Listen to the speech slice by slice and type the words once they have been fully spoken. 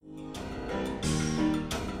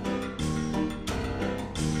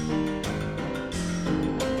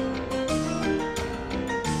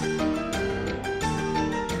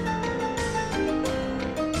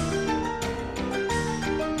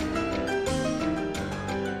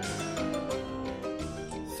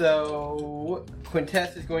So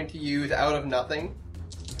Quintess is going to use Out of Nothing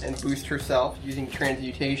and boost herself using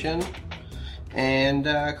Transmutation and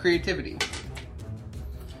Creativity.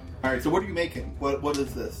 Alright, so what are you making? What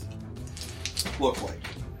does this look like?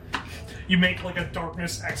 You make like a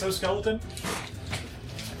darkness exoskeleton?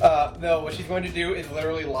 No, what she's going to do is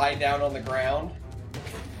literally lie down on the ground.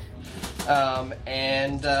 Well,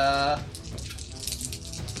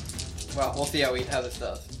 we'll see how this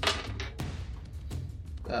does.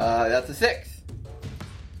 That's a 6.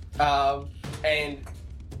 And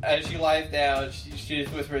as she lies down, she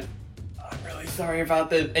just whispers, "I'm really sorry about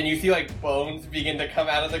this." And you see like bones begin to come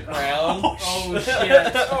out of the ground. Oh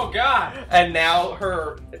shit! Oh god! And now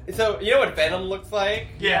so you know what Venom looks like?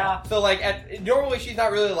 Yeah. So like, normally she's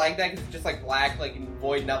not really like that because it's just like black, like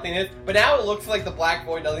void nothingness. But now it looks like the black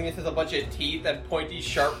void nothingness has a bunch of teeth and pointy,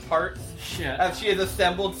 sharp parts. Shit. As she has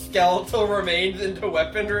assembled skeletal remains into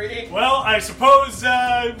weaponry. Well, I suppose,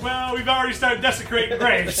 we've already started desecrating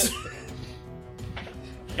graves.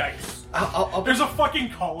 Yikes. There's a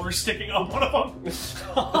fucking collar sticking up one of them.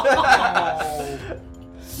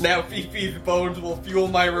 Now Fifi's bones will fuel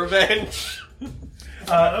my revenge.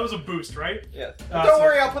 That was a boost, right? Yes. Don't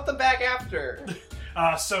worry, I'll put them back after.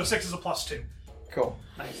 So 6 is a +2. Cool.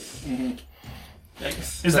 Nice. Mm-hmm.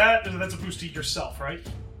 Thanks. That's a boost to yourself, right?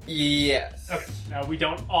 Yes. Okay. Now we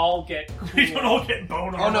don't all get. Cool. We don't all get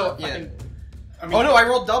bone armor. Oh no, yeah. I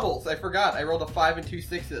rolled doubles. I forgot. I rolled a 5 and 2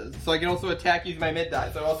 6s. So I can also attack using my mid die.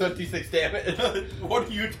 So I also have 2/6 damage. What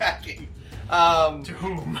are you attacking? To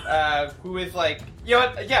whom? Who is like, you know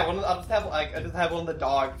what? Yeah, I'll just have one of the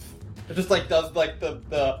dogs. It just like does like the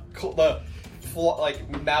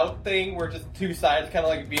like mouth thing where just two sides kind of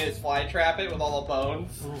like Venus flytrap it with all the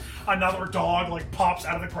bones. Another dog like pops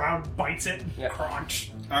out of the ground, bites it, Yeah.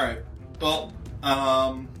 crunch. Alright. Well,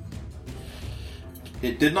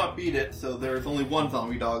 it did not beat it, so there's only one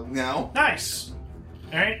zombie dog now. Nice.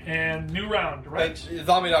 All right, and new round, right? The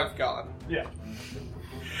zombie dog's gone. Yeah.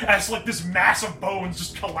 As like this mass of bones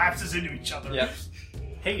just collapses into each other. Yep.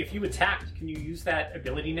 Hey, if you attacked, can you use that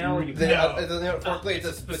ability now? Or you Unfortunately, it's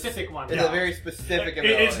a specific one. It's Yeah. a very specific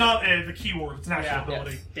ability. It's not the keyword; it's an actual Yeah.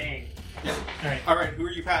 ability. Dang. All right. Alright, who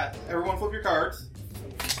are you pass? Everyone flip your cards.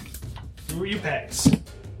 Who are you, Pegs?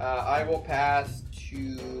 I will pass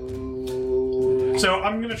to. So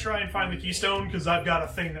I'm gonna try and find the keystone because I've got a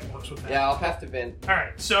thing that works with that. Yeah, I'll pass to Vin. All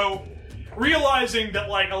right. So realizing that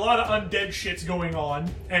like a lot of undead shit's going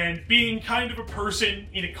on, and being kind of a person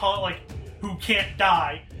in a who can't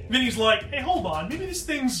die, Vinny's like, hey, hold on, maybe this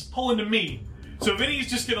thing's pulling to me. So Vinny's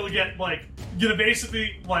just gonna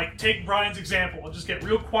basically take Brian's example and just get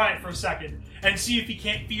real quiet for a second and see if he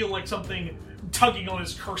can't feel like something tugging on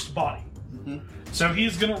his cursed body. Mm-hmm. So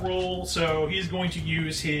he's gonna roll. So he's going to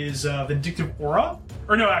use his vindictive aura,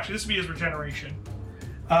 or no, actually, this would be his regeneration.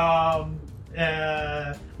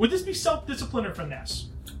 Would this be self-discipline or finesse?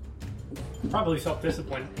 Probably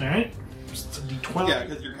self-discipline. All right. It's a D12. Yeah,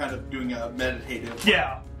 because you're kind of doing a meditative.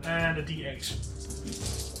 Yeah, and a D8.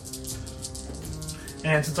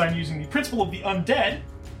 And since I'm using the principle of the undead,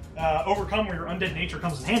 overcome where your undead nature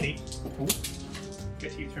comes in handy.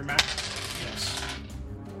 Guess you turn back. Yes.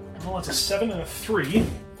 Well, it's a 7 and a 3.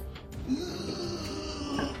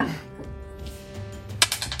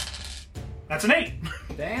 That's an 8.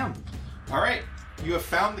 Damn. Alright, you have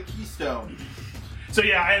found the keystone. So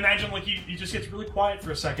yeah, I imagine he just gets really quiet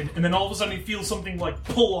for a second, and then all of a sudden he feels something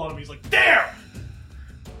pull on him. He's like, "There!"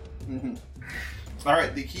 Mm-hmm.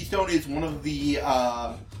 Alright, the keystone is one of the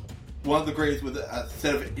graves with a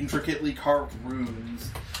set of intricately carved runes.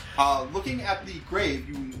 Looking at the grave,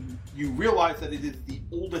 you realize that it is the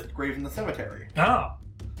oldest grave in the cemetery. Ah.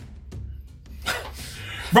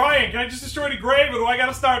 Brian, can I just destroy the grave, or do I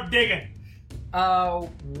gotta start digging?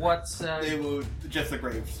 What's Just the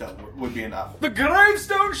gravestone would be enough. The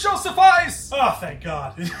gravestone shall suffice! Oh, thank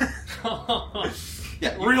God.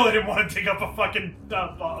 Yeah, Really didn't want to dig up a fucking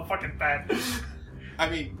bed. I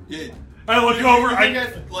mean, I look over. I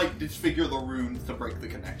guess disfigure the runes to break the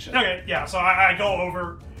connection. Okay, yeah. So I go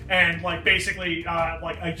over and basically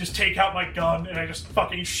I just take out my gun and I just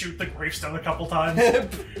fucking shoot the gravestone a couple times.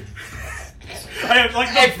 I have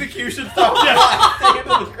Execution style. Yeah. Stand in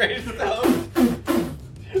the gravestone.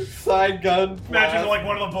 Side gun. Imagine blast.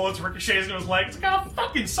 one of the bullets ricochets into his leg. It's like, oh,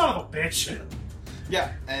 fucking son of a bitch.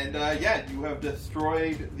 Yeah, and you have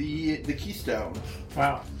destroyed the keystone.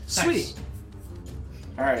 wow. Sweet. Nice.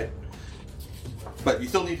 Alright. But you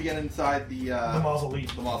still need to get inside the mausoleum.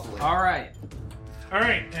 The mausoleum. Alright. All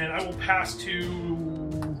right, and I will pass to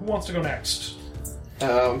who wants to go next.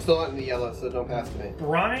 I'm still not in the yellow, so don't pass me.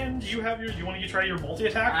 Brian, do you have you want to try your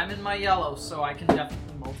multi-attack? I'm in my yellow, so I can definitely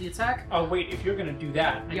multi-attack. Oh wait, if you're gonna do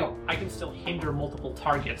that, Yo. I can still hinder multiple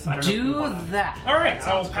targets. I don't know if you Do wanna... that. Alright, That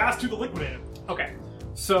I'll sounds pass to the liquidator. Okay,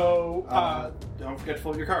 so Don't forget to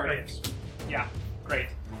fold your card. Yes. yeah, great.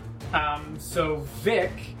 So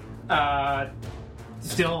Vic,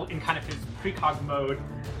 still in kind of his precog mode,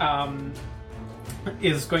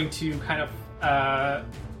 is going to kind of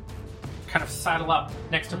saddle up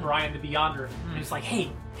next to Brian the Beyonder, and he's like,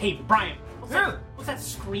 "Hey, Brian, what's that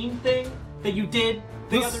scream thing that you did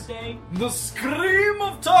the other day?" The scream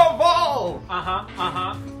of Tarval!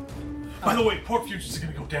 By the way, Pork Futures is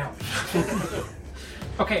gonna go down.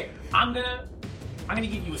 Okay, I'm gonna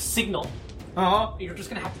give you a signal. You're just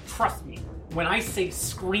gonna have to trust me. When I say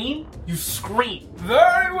scream, you scream.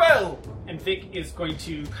 Very well! And Vic is going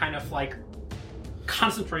to kind of like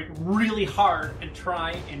concentrate really hard and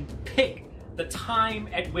try and pick the time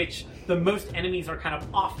at which the most enemies are kind of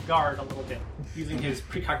off guard a little bit, using his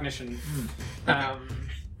precognition. I'd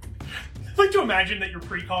like to imagine that your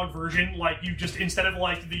precog version, like, you just, instead of,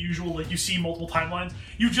 like, the usual, like, you see multiple timelines,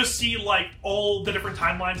 you just see, like, all the different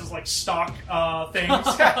timelines as, like, stock things,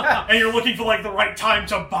 and you're looking for, like, the right time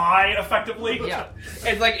to buy, effectively. Yeah.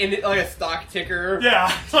 It's like in like a stock ticker. Yeah,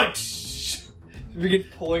 it's like, We get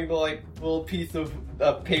pulling the like little piece of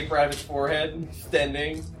paper out of his forehead and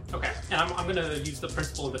extending. Okay, and I'm gonna use the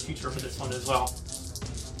principle of the future for this one as well. so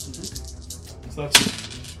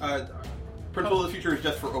that's... Principle of the future is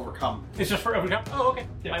just for overcome. It's just for overcome. Oh, okay.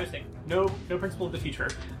 My mistake. No principle of the future.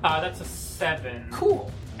 That's a 7.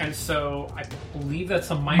 Cool. And so I believe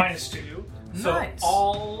that's a -2. So Nice.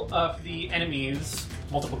 all of the enemies,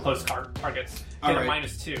 multiple close targets, get a Alright.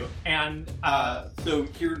 -2. And So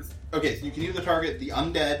here's... Okay, so you can either target the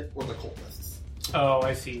undead or the cultists. oh,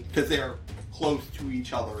 I see. Because they are close to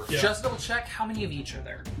each other. Yeah. Just double check how many of each are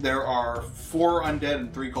there. There are 4 undead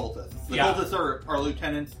and 3 cultists. The Yeah. cultists are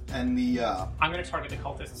lieutenants, and the... I'm going to target the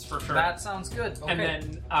cultists for sure. That sounds good. Okay. And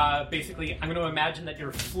then, basically, I'm going to imagine that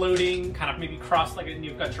you're floating, kind of maybe cross-legged, and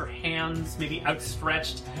you've got your hands maybe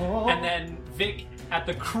outstretched. And then Vic, at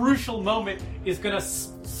the crucial moment, is going to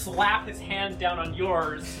slap his hand down on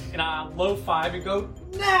yours in a low 5 and go,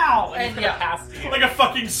 "Now!" And he's going to pass you. Like a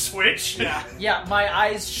fucking switch? Yeah. Yeah, my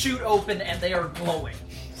eyes shoot open and they are glowing.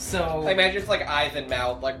 So I imagine it's like eyes and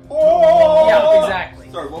mouth, like oh. yeah, exactly.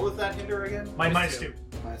 Sorry, what was that hinder again? My -2.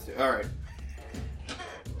 -2. Alright.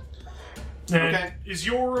 And Okay. is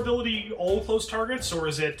your ability all close targets, or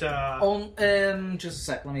is it... Just a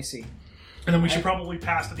sec, let me see. and then we should probably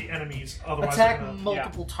pass to the enemies, otherwise... Attack we're gonna-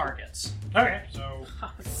 multiple targets. Okay, so...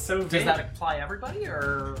 So Does Vic, that apply everybody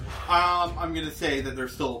or I'm gonna say that they're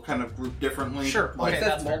still kind of grouped differently. Sure, Like, It okay. says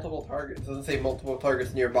that's fair. multiple targets. It doesn't say multiple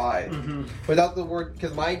targets nearby. Mhm. Without the word,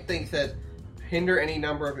 because my thing said hinder any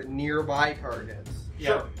number of nearby targets.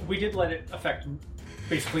 Yeah, we did let it affect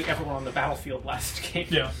basically everyone on the battlefield last game.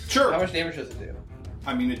 Yeah. Sure. How much damage does it do?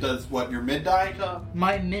 I mean, it does what, your mid die to...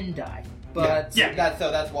 my min die? But Yeah.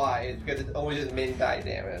 That's why. It's because it only does min die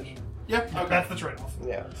damage. Yeah, okay. That's the trade-off.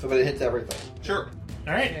 Yeah. So, but it hits everything. Sure.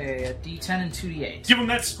 Alright. Okay, a D10 and 2D8. Give him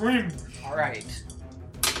that scream. All right.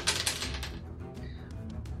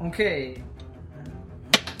 Okay.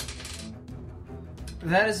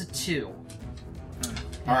 That is a 2.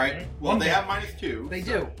 Alright. Well, One they down. have -2. They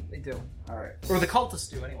do. They do. Alright. Or the cultists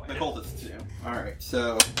do, anyway. The cultists do. Alright,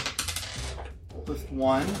 so... Cultist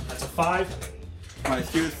 1. That's a 5.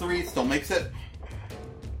 -2 is 3. Still makes it.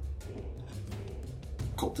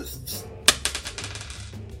 Cultist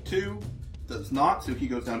 2 does not, so he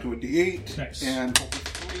goes down to a D8. Nice. And cultist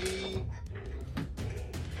 3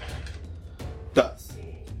 does.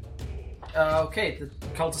 Okay, the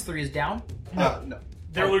cultist 3 is down. No.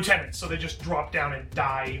 They're lieutenants, so they just drop down in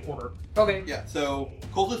die order. Okay. Yeah, so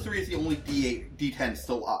cultist 3 is the only D10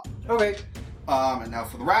 still up. Okay. And now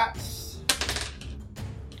for the rats.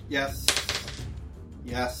 Yes.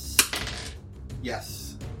 Yes.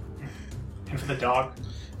 Yes. And for the dog.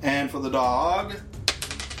 And for the dog.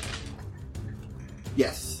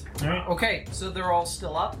 Yes. Alright. Okay, so they're all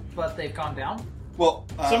still up, but they've gone down. Well,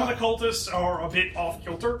 Some of the cultists are a bit off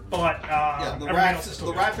kilter, but yeah, the everything else is rats. still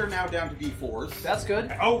The good. rats are now down to D4s. That's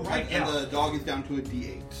good. Oh, right, And yeah. the dog is down to a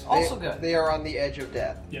D8. Also They- good. They are on the edge of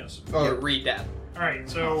death. Yes. Or re-death. Alright,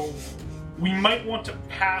 so we might want to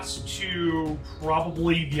pass to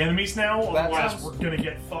probably the enemies now, That otherwise sounds- we're gonna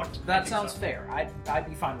get fucked. I That think sounds so. fair. I'd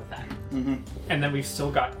be fine with that. Mm-hmm. And then we've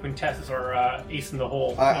still got Quintess as our ace in the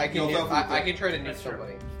hole. I can You'll go I can try to nuke That's true.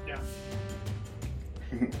 somebody. Yeah.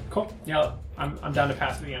 Cool. Yeah, I'm down to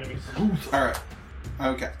pass to the enemies. All right.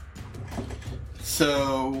 Okay.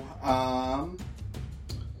 So,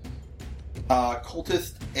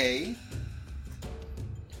 Cultist A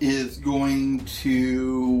is going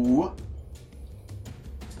to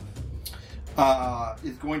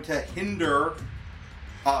hinder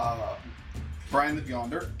Brian the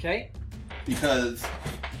Beyonder Okay. because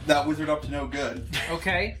that wizard up to no good.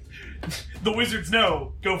 Okay. The wizards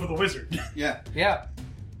know. Go for the wizard. Yeah. Yeah.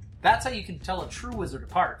 That's how you can tell a true wizard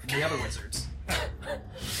apart from the other wizards.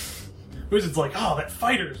 Wizard's like, oh, that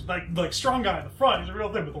fighter's like strong guy in the front. He's a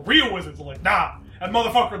real thing. But the real wizards are like, nah, that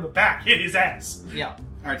motherfucker in the back hit his ass. Yeah.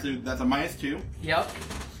 All right, so that's a -2. Yep.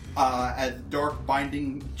 As dark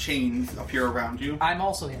binding chains appear around you. I'm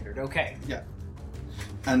also hindered. Okay. Yeah.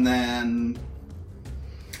 And then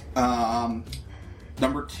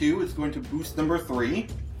number 2 is going to boost number 3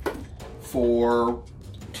 for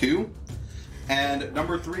 2. And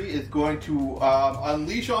number 3 is going to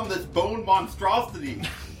unleash on this bone monstrosity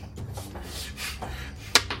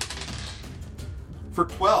for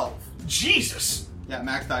 12. Jesus. Yeah,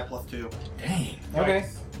 max die +2. Dang. Okay.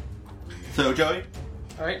 So, Joey,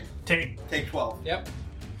 Alright. Take. take 12. Yep.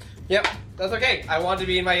 Yep. That's okay. I wanted to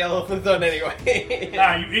be in my yellow flip zone anyway.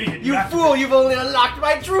 Ah, you idiot. You have to fool! You've only unlocked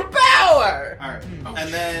my true power! Alright.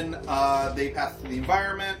 And then they pass to the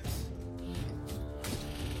environment.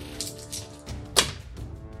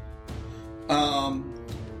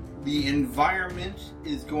 The environment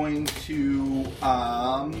is going to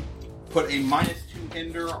put a -2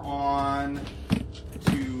 hinder on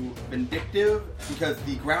to Vindictive because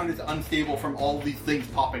the ground is unstable from all these things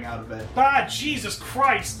popping out of it. Ah, Jesus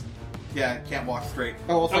Christ. Yeah, can't walk straight.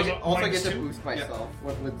 Oh, also, That was I a also get to -2? boost myself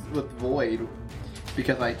with Void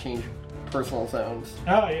because I change personal zones.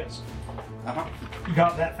 Ah, yes. Uh-huh. You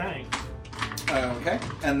got that thing. Okay.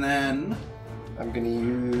 And then, I'm gonna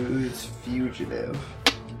use Fugitive.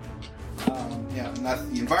 yeah, and that's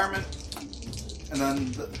the environment. And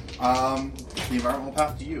then the environment will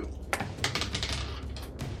pass to you.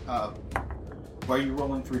 Why are you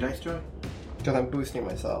rolling 3 dice, Joey? Because I'm boosting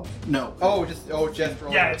myself. No. Just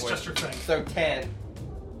rolling. Yeah, it's Void. just your thing. So 10.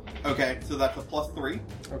 Okay, so that's a +3.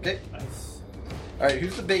 Okay. Nice. Alright,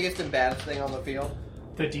 who's the biggest and baddest thing on the field?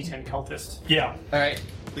 The D10 cultist. Yeah. Alright.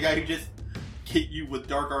 The guy who just hit you with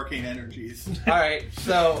dark arcane energies. Alright,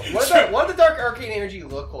 so what does the dark arcane energy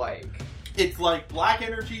look like? It's like black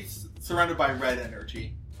energy surrounded by red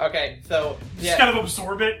energy. Okay, so Just kind of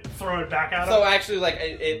absorb it, throw it back at him. So actually, like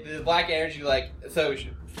the black energy, like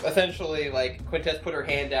essentially, like Quintess put her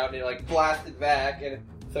hand out and it like blasted back, and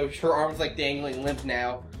so her arm's like dangling limp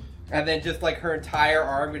now, and then just like her entire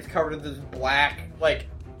arm is covered in this black like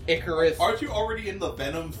Icarus. Aren't you already in the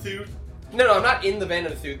Venom suit? No, I'm not in the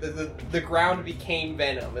Venom suit. The ground became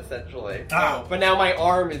Venom essentially, Ah. but now my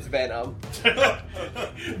arm is Venom.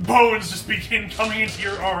 Bones just begin coming into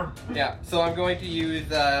your arm. Yeah, so I'm going to use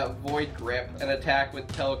Void Grip and attack with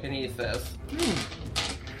telekinesis.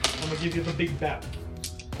 I'm gonna give you the big bat.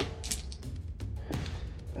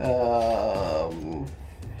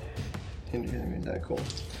 Isn't that cool?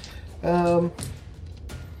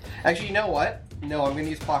 Actually, you know what? No, I'm gonna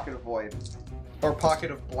use Pocket of Void. Or Pocket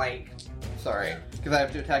of Blank. Sorry. Because I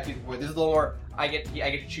have to attack using Void. This is a little more, I get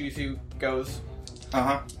to choose who goes.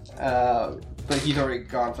 Uh-huh. But he's already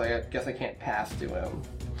gone, so I guess I can't pass to him.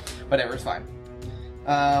 Whatever, it's fine.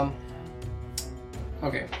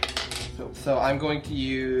 Okay. So I'm going to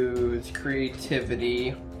use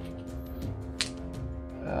Creativity,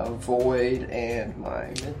 Void, and my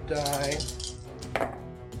mid-die.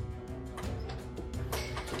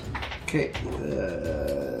 Okay,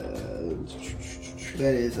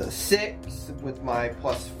 that is a 6 with my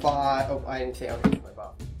 +5. Oh, I didn't say I was using my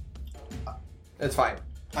buff. It's fine.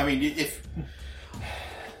 I mean, if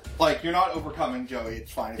like you're not overcoming Joey,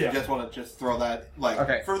 it's fine. If Yeah. you just want to just throw that, like,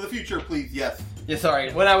 Okay. for the future, please, yes. Yeah,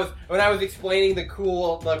 sorry. When I was explaining the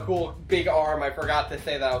cool big arm, I forgot to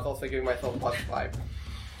say that I was also giving myself +5.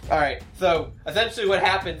 All right. So essentially, what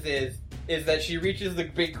happens is that she reaches the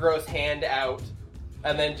big gross hand out,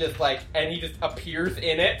 and then and he just appears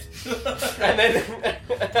in it, and then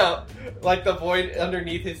like the void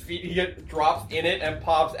underneath his feet, he drops in it and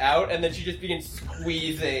pops out, and then she just begins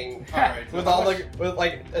squeezing Alright. with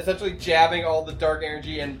essentially jabbing all the dark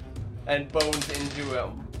energy and bones into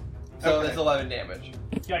him. So Okay. that's 11 damage.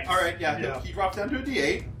 Yikes. Alright, yeah, he drops down to a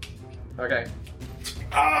D8. Okay.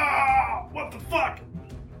 Ah! What the fuck?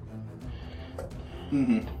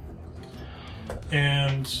 Mm-hmm.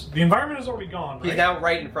 And the environment is already gone, right? He's now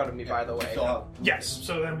right in front of me, by the way. So, Yes,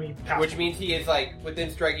 so then we pass. Which means he is like within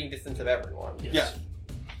striking distance of everyone. Yes. yeah.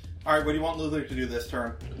 Alright, what do you want Luther to do this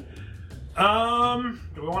turn? Do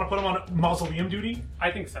we want to put him on mausoleum duty? I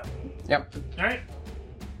think so. Yep. Alright.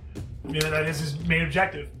 Maybe that is his main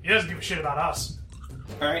objective. He doesn't give a shit about us.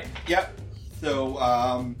 Alright, yep.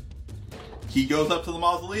 so he goes up to the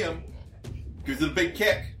mausoleum, gives it a big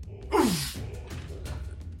kick.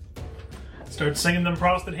 Start singing them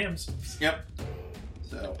Protestant hymns. Yep.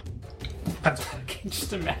 So I can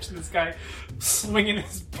just imagine this guy swinging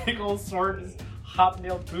his big old sword, his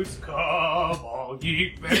hobnailed boots. Come all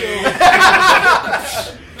ye yeah.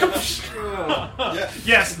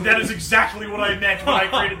 Yes, that is exactly what I meant when I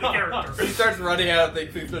created the character. He starts running out of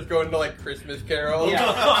things, so he starts going to like Christmas carols.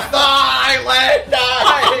 Yeah. Silent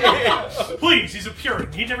night! Please, he's a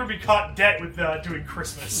Puritan. He'd never be caught dead with doing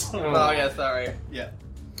Christmas. Oh yeah, sorry. Yeah.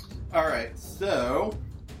 All right. So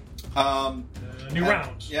New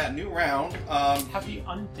round. Yeah, new round. Have the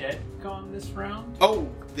undead gone this round? Oh,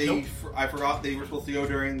 they. Nope. I forgot they were supposed to go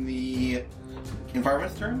during the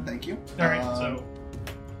environment's turn. Thank you. All right, so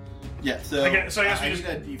yeah. So I guess we I just- need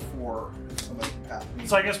a D4. Somebody can pass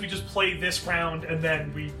me. I guess we just play this round and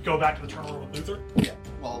then we go back to the turn order with Luther. Yeah.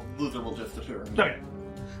 Well, Luther will just appear. Okay.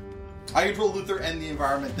 I control Luther and the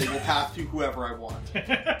environment. They will pass to whoever I want.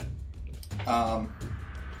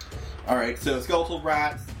 All right. So skeletal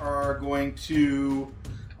rats are going to.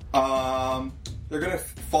 They're gonna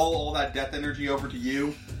follow all that death energy over to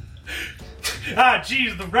you.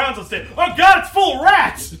 Jeez, the rounds will stay. Oh God, it's full of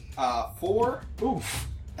rats. 4. Oof.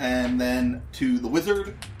 And then to the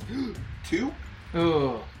wizard, 2.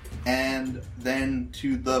 Ooh. And then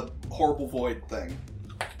to the horrible void thing,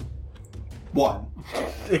 1.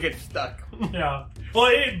 They get stuck. Yeah. Well,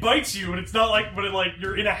 it bites you, and it's not like, but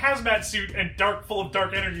you're in a hazmat suit and full of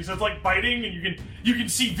dark energy, so it's like biting, and you can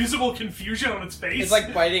see visible confusion on its face. It's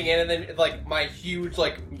like biting in, and then like my huge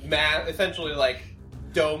essentially like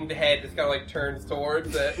domed head just kind of like turns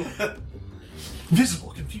towards it.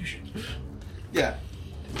 visible confusion. Yeah.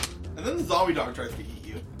 And then the zombie dog tries to eat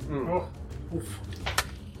you. Oh. Oof.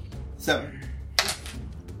 7.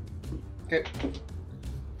 Okay.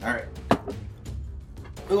 All right.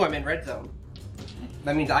 Ooh, I'm in red zone.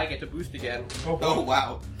 That means I get to boost again. Oh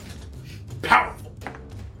wow. Powerful.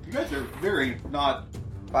 You guys are very not.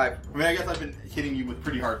 5, I mean, I guess I've been hitting you with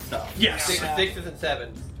pretty hard stuff. Yes. 6s, and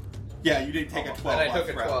 7s. Yeah, you did take a 12. And I took last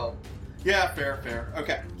a round. 12. Yeah, fair.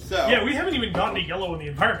 Okay, so Yeah, we haven't even gotten a yellow in the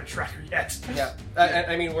environment tracker yet. Yeah.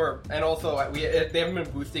 I mean, they haven't been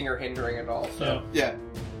boosting or hindering at all, so. Yeah.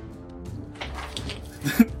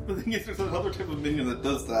 The thing is, there's another type of minion that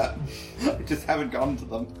does that. I just haven't gotten to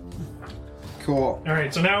them. Cool. All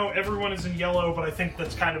right, so now everyone is in yellow, but I think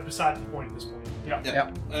that's kind of beside the point at this point. Yeah.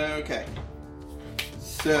 Yep. Okay.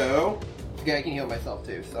 So. Okay, I can heal myself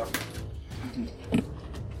too, so.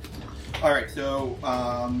 Alright, so,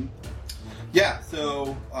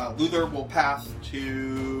 Luther will pass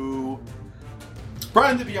to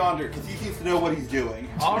Brian the Beyonder, because he seems to know what he's doing.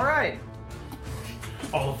 All right.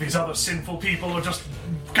 All of these other sinful people are just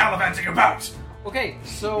gallivanting about. Okay,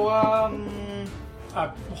 so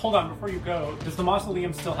Hold on, before you go, does the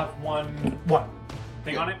mausoleum still have one What?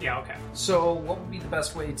 thing on it? Yeah, okay. so what would be the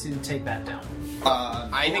best way to take that down?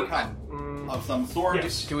 I think overcome of some sort.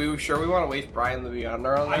 Yes. Do we sure we want to waste Brian the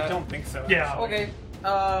Beyonder on that? I don't think so. Yeah. Okay.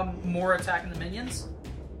 More attacking the minions.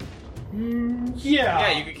 Yeah.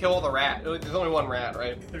 Yeah, you could kill all the rat. There's only one rat,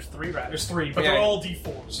 right? There's 3 rats. There's 3, but Yeah. they're all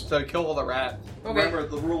D4s. So kill all the rats. Okay. Remember,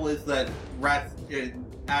 the rule is that rats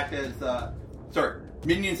act as,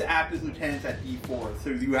 minions act as lieutenants at D4, so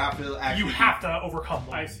you have to actually... You have to overcome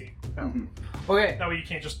them. I see. Mhm. Okay. That way you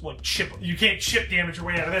can't just chip. You can't chip damage your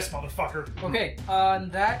way out of this motherfucker. Okay. In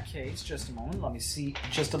that case, just a moment. Let me see.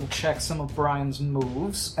 Just double check some of Brian's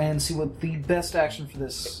moves and see what the best action for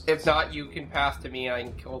this. If not, you can pass to me and I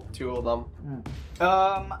can kill 2 of them.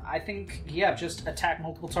 I think just attack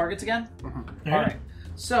multiple targets again. Yeah. All right.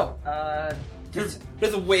 So, There's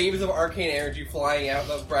waves of arcane energy flying out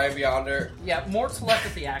of Brian Beyonder. more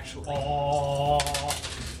telepathy actually. Oh.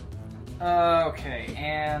 Okay,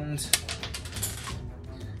 and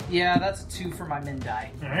that's a 2 for my min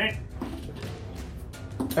die. All right.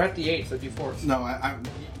 They're at the 8, so D4s. No,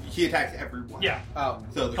 he attacks everyone. Yeah. Oh,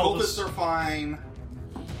 So the Cultists. cultists are fine.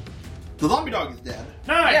 The zombie dog is dead.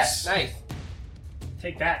 Nice. Yes. nice.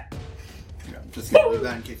 Take that. Yeah, I'm just gonna leave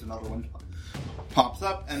that in case another one pops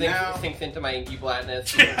up. And now... Sinks into my inky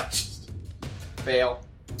blackness. Yeah. Fail.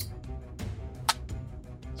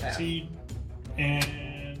 Succeed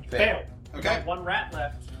and Fail. fail. Okay. Got 1 rat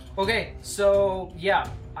left. Okay, so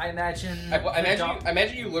I imagine. I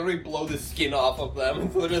imagine you literally blow the skin off of them.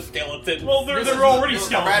 They're just skeletons. Well, This they're is- already The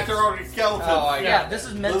skeletons. rats are already skeletons. Oh, I Yeah, got this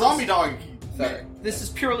is the mental. zombie dog... Sorry. This is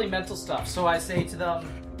purely mental stuff. So I say to them,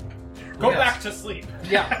 Go Yes. back to sleep.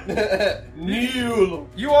 yeah. Neil.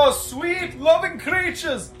 You are sweet, loving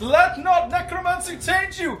creatures. Let not necromancy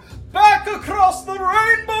taint you. Back across the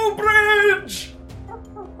rainbow bridge.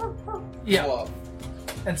 Yeah. Whoa.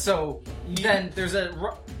 And so then there's a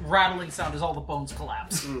rattling sound as all the bones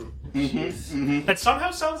collapse. That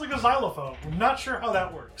somehow sounds like a xylophone. I'm not sure how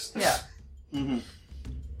that works. Yeah.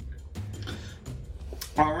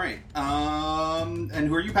 All right. And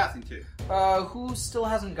who are you passing to? Who still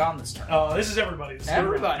hasn't gone this turn? This is everybody. This is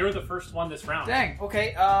Everybody. You're the first one this round. Dang.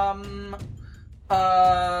 Okay.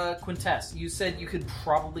 Quintess, you said you could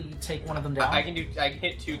probably take one of them down. I can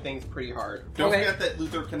hit two things pretty hard. Don't Okay. forget that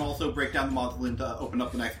Luther can also break down the mausoleum to open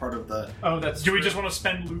up the next part of the... Oh, that's Do we true. just want to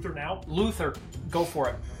spend Luther now? Luther, go for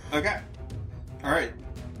it. Okay. All right.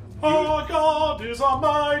 Our God is a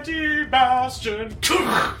mighty bastion.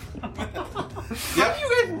 How do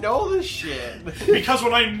you guys know this shit? Because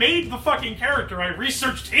when I made the fucking character, I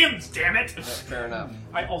researched hymns, damn it! Fair enough.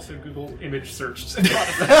 I also Google image searched.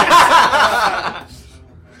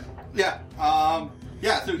 Yeah.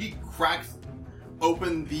 Yeah. So he cracks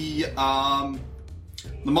open the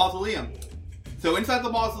mausoleum. So inside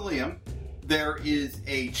the mausoleum, there is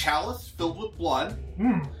a chalice filled with blood.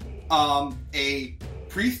 A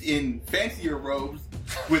priest in fancier robes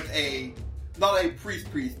with not a priest,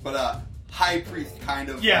 but a high priest kind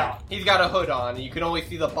of. Yeah. He's got a hood on. You can only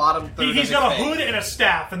see the bottom third of He's his got a face. hood and a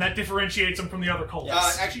staff, and that differentiates him from the other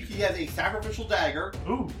cultists. Actually, he has a sacrificial dagger,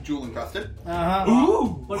 Ooh. jewel encrusted,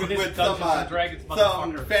 Ooh! Look at this with Dungeons some, and Dragons some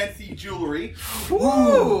motherfucker. fancy jewelry.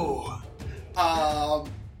 Ooh!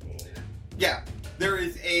 Yeah, there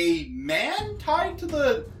is a man tied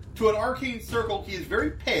to an arcane circle. He is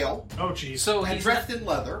very pale Oh, jeez. So and he's dressed in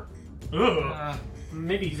leather. Ugh.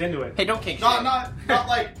 Maybe he's into it. Hey, don't kink Not shame.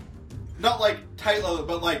 not like tight leather,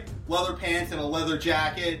 but like leather pants and a leather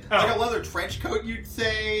jacket, Oh. like a leather trench coat. You'd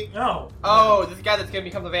say. No. Oh, this guy that's gonna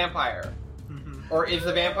become the vampire. Or is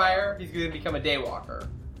the vampire? He's gonna become a daywalker.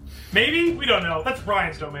 Maybe? We don't know. That's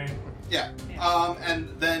Brian's domain. Yeah. And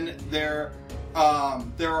then there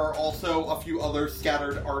are also a few other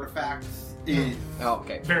scattered artifacts. In, Oh,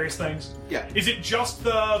 okay. Various things. yeah, Is it just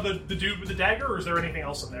the dude with the dagger, or is there anything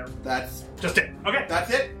else in there? that's Just it. Okay.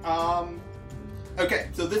 it. Okay,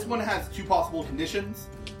 so this one has two possible conditions.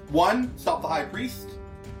 One, stop the high priest.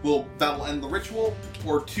 That'll end the ritual.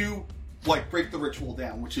 Or two, like break the ritual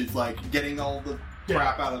down, which is like getting all the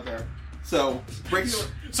crap out of there. So breaking the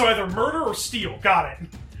So either murder or steal. Got it.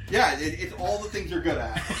 yeah, it's all the things you're good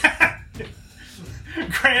at.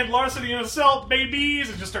 Grand larceny and assault, babies,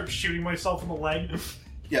 and just start shooting myself in the leg.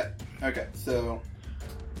 Yeah. Okay. So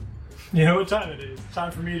You know what time it is? Time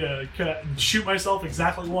for me to shoot myself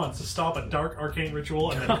exactly once to stop a dark arcane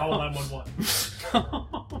ritual and then call 911.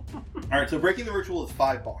 all right. So breaking the ritual is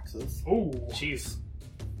 5 boxes. Ooh. Jeez.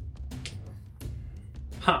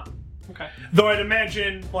 Huh. Okay. Though I'd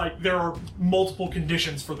imagine, like, there are multiple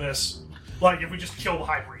conditions for this. Like, if we just kill the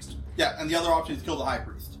high priest. Yeah, and the other option is kill the high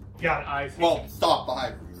priest. Got it. I think. Well, stop the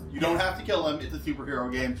high priest. You don't have to kill him. It's a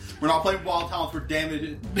superhero game. We're not playing Wild Talents for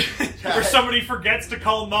damage. Where somebody forgets to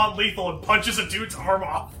call non-lethal and punches a dude's arm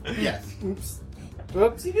off. Yes.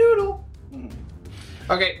 Oopsie doodle.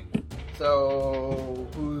 Okay. So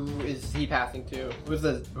who is he passing to?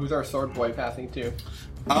 Who's our sword boy passing to?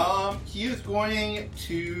 He is going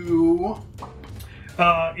to.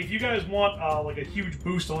 If you guys want like a huge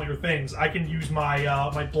boost on your things, I can use my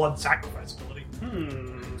my blood sacrifice ability.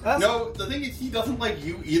 No, the thing is, he doesn't like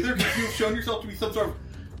you either because you've shown yourself to be some sort of.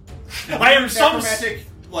 I am some necromantic,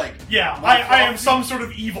 like. Yeah, monstrosity. I am some sort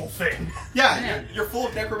of evil thing. Yeah, you're full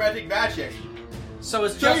of necromantic magic. So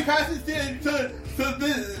it's So he just passes to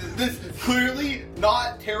this clearly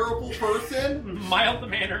not terrible person. Mild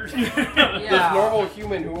mannered. This yeah. normal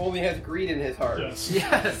human who only has greed in his heart. Yes.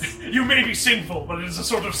 Yes. You may be sinful, but it is a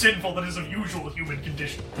sort of sinful that is of usual human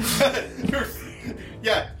condition.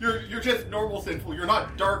 You're just normal sinful. You're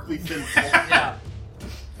not darkly sinful. Yeah.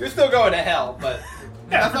 You're still going to hell, but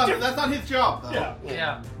Yeah, That's not his job, though. yeah.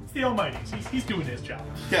 Yeah. It's the Almighty. He's doing his job.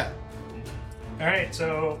 Yeah. All right,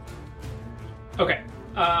 so Okay.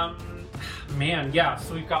 Man, yeah.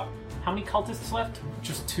 So we've got how many cultists left?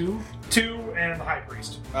 Just 2. 2 and the high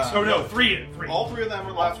priest. No. no, 3. All 3 of them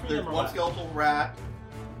are left. three of There's them are one left. skeletal rat,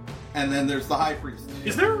 and then there's the high priest.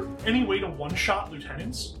 Is there any way to one-shot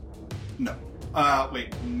lieutenants? No.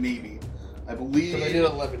 Wait, maybe. I believe. they did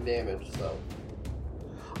 11 damage, so.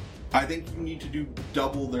 I think you need to do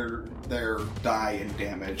double their die and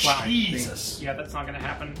damage. Wow. I think. Jesus. Yeah, that's not going to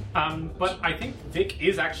happen. But I think Vic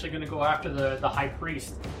is actually going to go after the high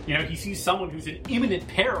priest. You know, he sees someone who's in imminent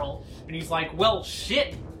peril, and he's like, well,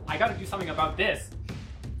 shit, I got to do something about this.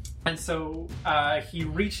 And so he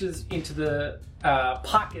reaches into the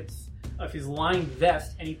pockets of his lined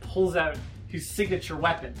vest, and he pulls out his signature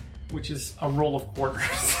weapon, which is a roll of quarters.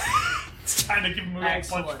 It's time to give him a little punch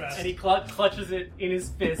Excellent. fest. And he clutches it in his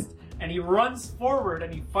fist, and he runs forward,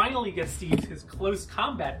 and he finally gets to use his close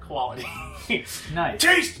combat quality. Nice.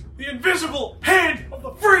 Taste the invisible hand of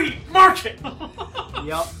the free market.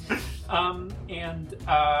 Yep. And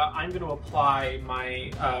I'm going to apply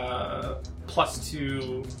my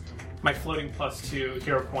 +2, my floating +2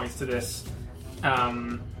 hero points to this.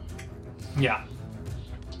 Yeah.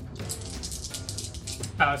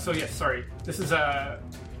 So yes, sorry. This is an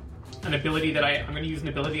ability that I'm going to use an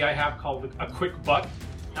ability I have called a quick buck.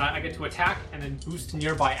 I get to attack and then boost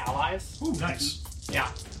nearby allies. Ooh, nice. Yeah.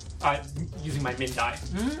 Using my min die.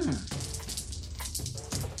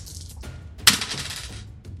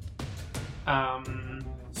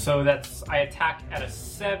 So that's I attack at a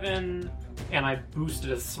 7 and I boost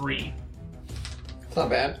at a 3. It's not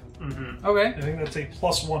bad. Mm-hmm. Okay. I think that's a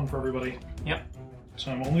 +1 for everybody. Yep.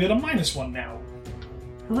 So I'm only at a -1 now.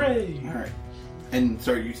 Hooray! All right. And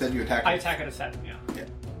sorry, you said you attacked. I attack at a 7. Yeah.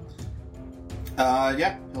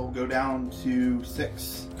 Yeah, he'll go down to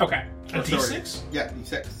 6. Okay. A Oh, sorry. D6? Yeah,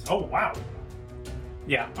 D6. Oh, wow.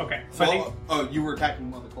 Yeah. Okay. So I think You were attacking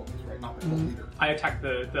one of the cultists, right? Not the cult leader. I attack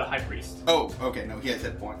the high priest. Oh, okay. No, he has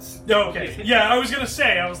hit points. Okay. Yeah, I was going to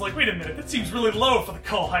say, I was like, wait a minute, that seems really low for the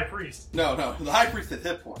cult high priest. No, the high priest has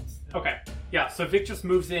hit points. Okay. Yeah. So Vic just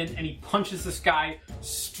moves in and he punches this guy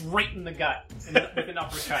straight in the gut with an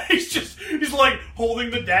uppercut. He's like holding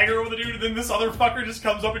the dagger over the dude, and then this other fucker just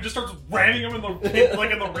comes up and just starts ramming him in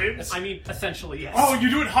the ribs. I mean, essentially, yes. Oh, you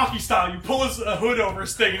do it hockey style. You pull his hood over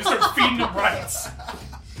his thing and just start feeding him rights.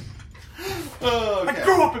 Okay. I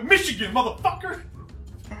grew up in Michigan, motherfucker.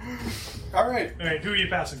 All right. All right, who are you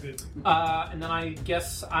passing to? And then I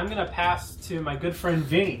guess I'm gonna pass to my good friend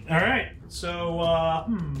Vinny. All right. So,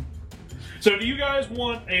 So, do you guys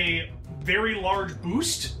want a very large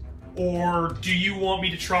boost, or do you want me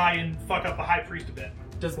to try and fuck up the high priest a bit?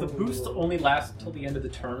 Does the boost only last until the end of the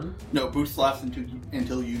turn? No, boost lasts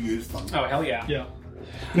until you use them. Oh hell yeah! Yeah.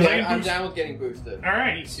 Yeah, I'm down with getting boosted. All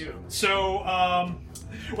right. Me too. So,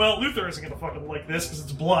 well, Luther isn't going to fucking like this because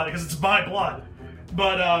it's blood, because it's my blood.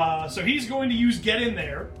 But, so he's going to use Get In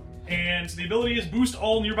There, and the ability is boost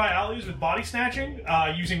all nearby allies with body snatching,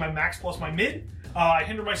 using my max plus my mid. I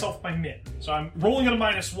hinder myself with my mid. So I'm rolling at a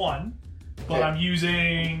 -1, but Okay. I'm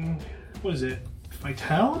using, what is it?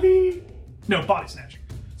 Vitality? No, body snatching.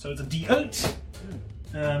 So it's a D8.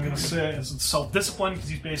 And I'm going to say it's self-discipline because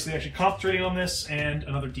he's basically actually concentrating on this, and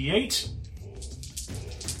another D8.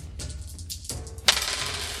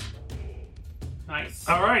 Nice.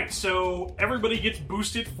 All right, so everybody gets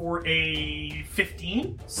boosted for a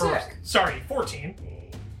 15. Sick. Sorry, 14.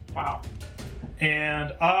 Wow.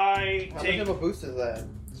 And I How much take... of a boost is that?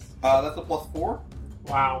 That's a +4.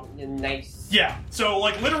 Wow. Nice. Yeah, so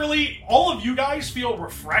like literally all of you guys feel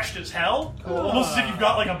refreshed as hell. Almost as if you've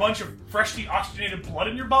got like a bunch of freshly oxygenated blood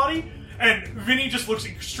in your body. And Vinny just looks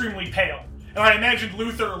extremely pale. And I imagine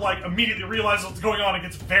Luther like immediately realizes what's going on and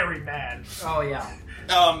gets very mad. Oh yeah.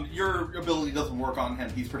 Your ability doesn't work on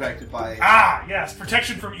him. He's protected by... Ah, yes,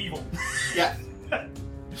 protection from evil. Yes.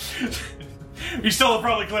 He still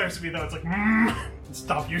probably glares at me though. It's like,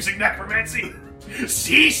 stop using necromancy.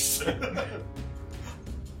 Cease.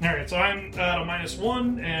 Alright, so I'm at a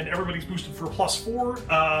 -1, and everybody's boosted for a +4. So it's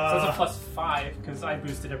a +5 because I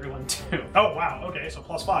boosted everyone too. Oh, wow, okay, so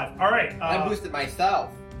 +5. Alright, I boosted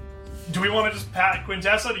myself. do we want to just pat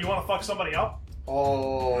Quintessa? Do you want to fuck somebody up?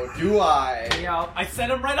 Oh, do I? Yeah. I set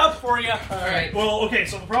him right up for you. Alright. Well, okay,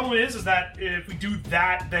 so the problem is that if we do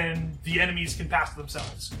that, then the enemies can pass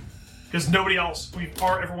themselves. Because nobody else,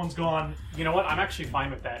 everyone's gone. You know what? I'm actually fine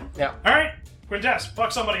with that. Yeah. Alright, Quintess,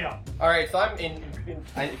 fuck somebody up. Alright, so I'm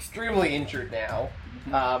I'm extremely injured now.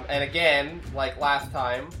 And again, like last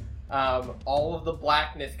time, all of the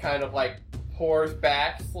blackness kind of like pours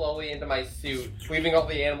back slowly into my suit, leaving all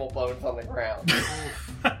the animal bones on the ground.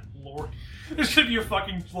 Lord. There's gonna be a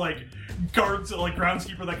fucking, like, guards, like,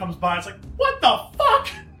 groundskeeper that comes by. It's like, what the fuck?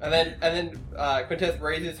 And then Quintess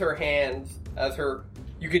raises her hands as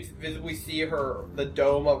you could visibly see the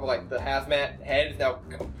dome of like the hazmat head is now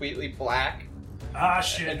completely black. Ah,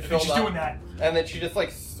 shit. And I think filled she's up. doing that. And then she just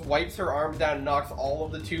like swipes her arms down and knocks all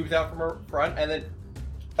of the tubes out from her front, and then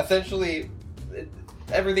essentially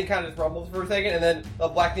everything kind of just rumbles for a second, and then the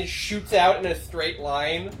blackness shoots out in a straight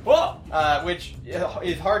line. Whoa! Which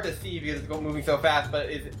is hard to see because it's moving so fast,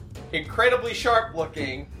 but is incredibly sharp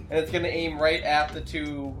looking, and it's going to aim right at the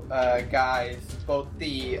two guys, both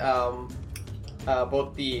the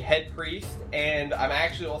head priest, and I'm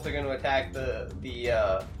actually also going to attack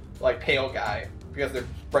the like pale guy because they're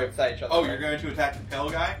right beside each other. Oh, you're going to attack the pale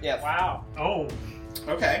guy? Yes. Wow. Oh.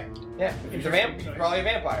 Okay. Yeah. He's probably a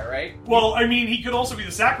vampire, right? Well, I mean, he could also be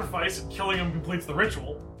the sacrifice, and killing him completes the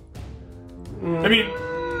ritual. I mean,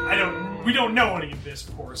 We don't know any of this,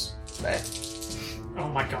 of course. Oh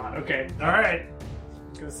my god, okay. Alright.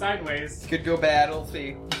 Go sideways. Could go bad, we'll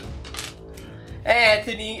see. It's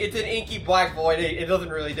an inky black void, it doesn't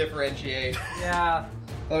really differentiate. Yeah.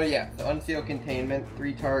 Oh yeah, so unsealed containment,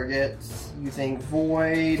 3 targets, using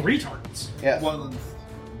void. 3 targets. Yes. One of them.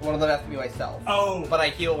 One of them has to be myself. Oh. But I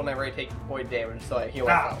heal whenever I take void damage, so I heal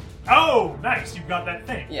Ah. myself. Oh, nice. You've got that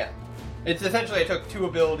thing. Yeah. It's essentially I took 2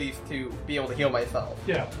 abilities to be able to heal myself.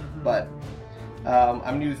 Yeah. But I'm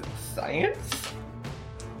gonna use science.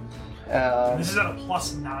 This is at a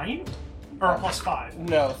 +9? Or a +5?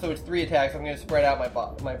 No, so it's 3 attacks. I'm gonna spread out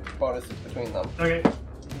my bonuses between them. Okay.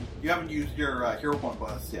 You haven't used your hero point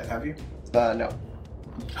bonus yet, have you? No.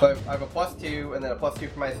 So I have a +2, and then a +2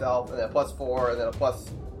 for myself, and then a +4, and then a plus.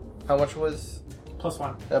 How much was?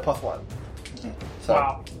 +1. And a +1. So,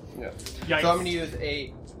 Wow. yeah. Yikes. So I'm gonna use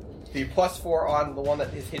the +4 on the one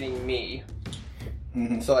that is hitting me,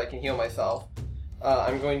 so I can heal myself.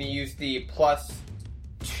 I'm going to use the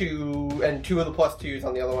 +2 and 2 of the +2s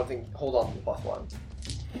on the other one to hold on to the +1.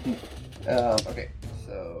 Okay,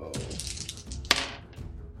 so.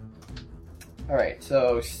 Alright,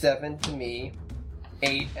 so 7 to me,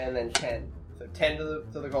 8, and then 10. So 10 to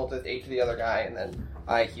the cultist, 8 to the other guy, and then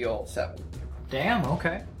I heal 7. Damn,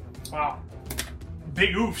 okay. Wow.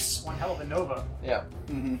 Big oofs. One hell of a Nova. Yeah.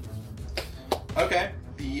 Okay.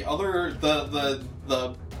 The other,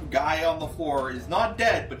 the guy on the floor is not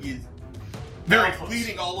dead, but he's Very now close.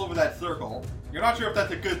 bleeding all over that circle. You're not sure if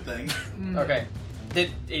that's a good thing. Okay.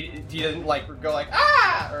 He didn't like go like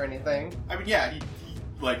ah or anything. I mean, yeah, he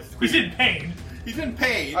like He's in pain. he's in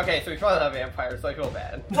pain. Okay, so he's probably not a vampire, so I feel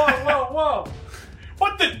bad. Whoa, whoa, whoa!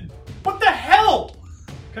 What the hell?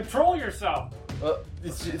 Control yourself. Well,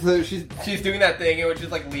 so she's doing that thing, and was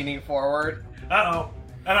just like leaning forward. Uh-oh.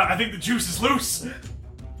 I think the juice is loose.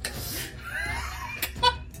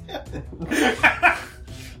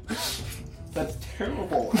 That's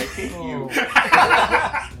terrible. I hate you.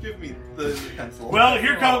 Give me the pencil. Well,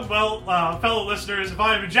 here comes, fellow listeners, if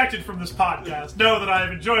I am ejected from this podcast, know that I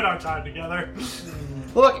have enjoyed our time together.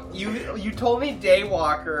 Look, you told me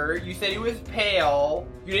Daywalker. You said he was pale.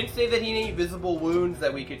 You didn't say that he had any visible wounds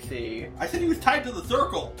that we could see. I said he was tied to the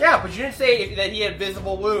circle. Yeah, but you didn't say that he had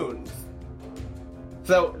visible wounds.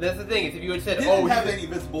 So that's the thing is, if you had said, He "Oh, didn't have he- any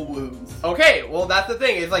visible wounds. Okay, well that's the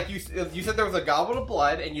thing. Is like you said there was a goblet of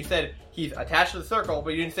blood, and you said he's attached to the circle, but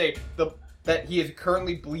you didn't say that he is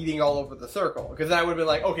currently bleeding all over the circle. Because then I would have been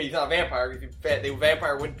like, okay, he's not a vampire. Because the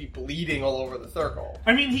vampire wouldn't be bleeding all over the circle.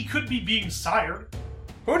 I mean, he could be being sired.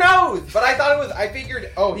 Who knows? But I thought it was. I figured.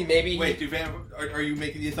 Oh, he maybe. Wait, are you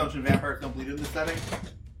making the assumption vampires don't bleed in this setting?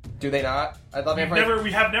 Do they not? I thought vampires.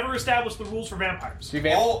 We have never established the rules for vampires. Do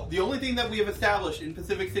The only thing that we have established in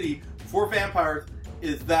Pacific City for vampires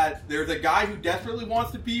is that there's a guy who desperately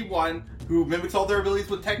wants to be one, who mimics all their abilities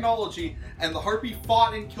with technology, and the Harpy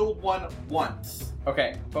fought and killed one once.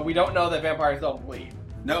 Okay, but we don't know that vampires don't bleed.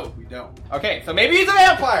 No, we don't. Okay, so maybe he's a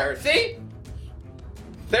vampire. See?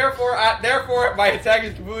 Therefore, my attack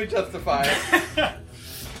is completely justified.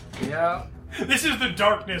 Yeah. This is the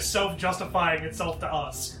darkness self-justifying itself to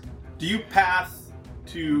us. Do you pass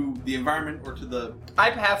to the environment or to the...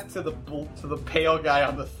 I passed to the pale guy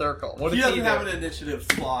on the circle. What He does doesn't do? have an initiative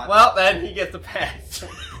slot. Well, then he gets a pass.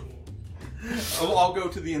 I'll go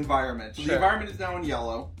to the environment. So Sure. the environment is now in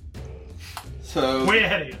yellow. So Way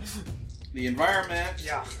ahead of you. the environment...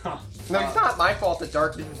 Yeah. No, it's not my fault that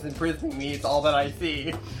darkness is imprisoning me. It's all that I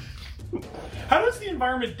see. How does the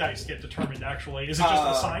environment dice get determined, actually? Is it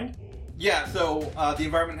just assigned? Yeah, so the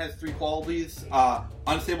environment has 3 qualities.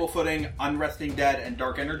 Unstable footing, unresting dead, and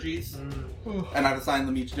dark energies. And I've assigned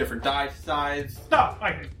them each different die size. No, I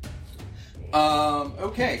agree.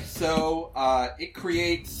 Okay, so it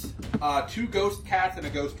creates 2 ghost cats and a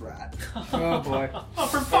ghost rat. Oh boy. Oh,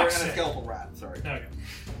 for Or fuck's and a sake. skeletal rat, sorry. Okay.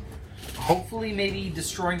 Hopefully, maybe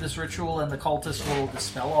destroying this ritual and the cultist will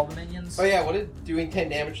dispel all the minions. Oh yeah, what did doing 10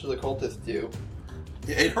 damage to the cultist do?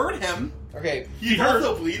 It hurt him. Okay, He's hurt.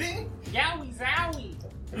 also bleeding. Yowie zowie!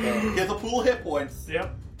 He has a pool of hit points.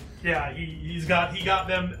 Yep. Yeah, he got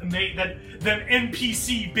them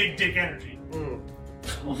NPC big dick energy.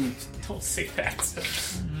 Don't say that.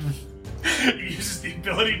 He uses the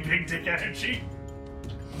ability big dick energy.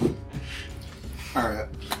 Alright.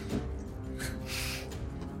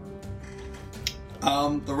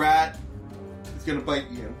 The rat is gonna bite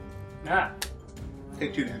you. Ah,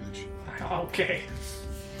 Take 2 damage. okay.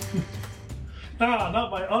 Not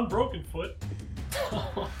my unbroken foot.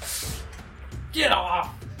 Get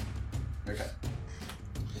off! Okay.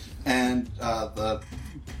 And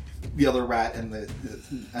the other rat and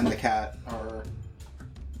the cat are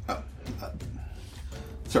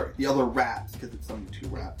Sorry, the other rats, because it's summoned 2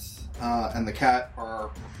 rats. And the cat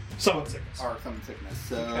are Summon sickness. summon sickness.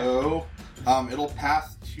 So, it'll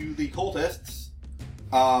pass to the cultists.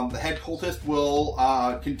 The head cultist will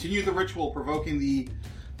continue the ritual, provoking the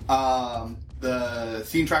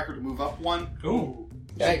scene tracker to move up 1. Ooh.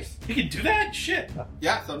 Yikes. You can do that? Shit.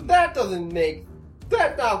 Yeah, so That doesn't make...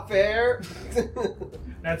 That's not fair.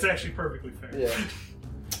 That's actually perfectly fair. Yeah.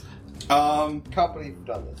 Company's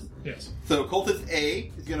done this. Yes. So cultist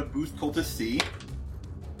A is going to boost cultist C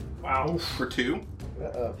Wow. for 2.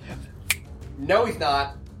 Uh-oh. No, he's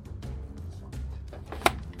not.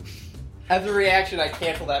 As a reaction, I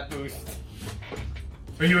cancel that boost.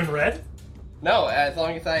 Are you in red? No, as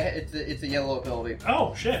long as it's a yellow ability.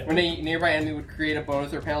 Oh, shit. When a nearby enemy would create a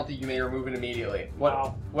bonus or penalty, you may remove it immediately.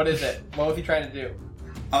 Wow. What is it? What was he trying to do?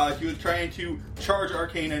 He was trying to charge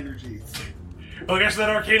arcane energies. Well, I guess that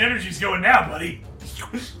arcane energy's going now, buddy.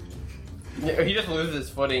 He just loses his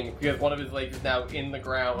footing because one of his legs is now in the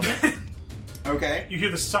ground. Okay. You hear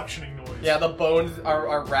the suctioning noise. Yeah, the bones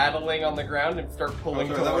are rattling on the ground and start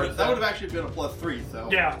pulling Oh, sorry, towards that would him. have actually been a +3. So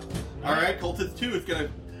Yeah. All right, cultist 2 is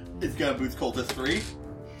gonna boost cultist 3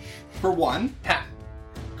 for 1. Ha!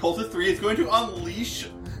 Cultist 3 is going to unleash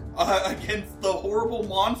against the horrible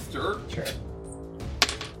monster Sure.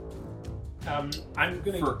 I'm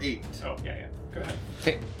gonna. for 8. Oh yeah. Go ahead.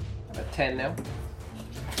 Okay. I'm at 10 now.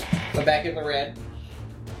 So back in the red.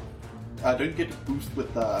 Don't get to boost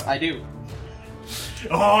with I do.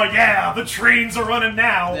 Oh, yeah. The trains are running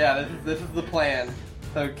now. Yeah, this is the plan.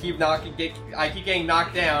 So keep knocking. I keep getting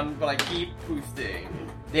knocked down, but I keep boosting.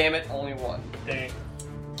 Damn it, only 1. Dang.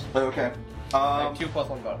 Okay. Like 2 plus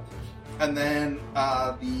 1 bonus. And then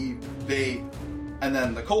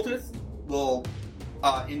the cultist will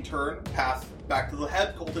in turn pass back to the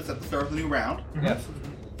head cultist at the start of the new round. Yes.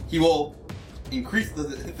 He will increase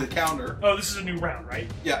the counter. Oh, this is a new round, right?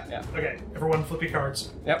 Yeah. Yeah. Okay. Everyone flip your cards.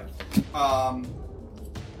 Yep.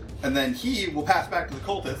 And then he will pass back to the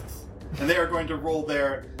cultists, and they are going to roll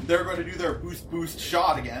they're going to do their boost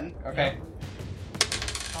shot again. Okay.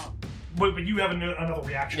 But you have another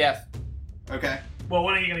reaction. Yes. Okay. Well,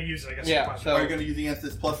 when are you going to use it, I guess? Yeah, is the question. so- Are you going to use against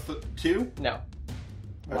this +2? No.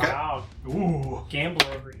 Okay. Wow. Ooh. Gambler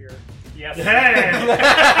over here. Yes. Hey!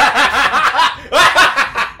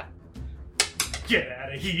 Get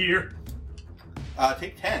out of here.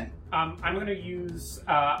 Take 10. I'm going to use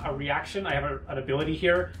a reaction. I have an ability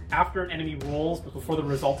here. After an enemy rolls, but before the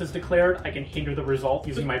result is declared, I can hinder the result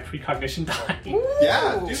using my precognition die.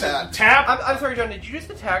 Yeah, do that. Tap. I'm sorry, John. Did you just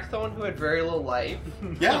attack someone who had very little life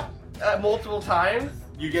Yeah. multiple times?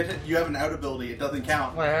 You have an out ability. It doesn't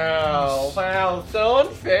count. Wow, so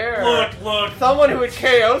unfair. Look. Someone who would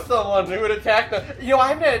KO someone who would attack them. You know, I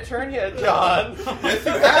haven't had a turn yet, John. Yes,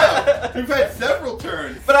 you have. You've had several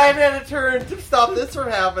turns. But I haven't had a turn to stop this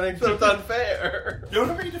from happening, so it's unfair. You don't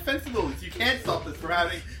have any defense abilities. You can't stop this from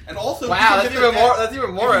happening. And also, Wow, you that's can hit even the more. deck. That's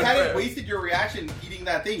even more If you hadn't unfair. wasted your reaction eating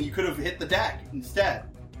that thing, you could have hit the deck instead.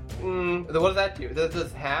 What does that do? Does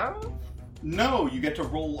this have? No, you get to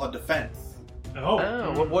roll a defense. Oh.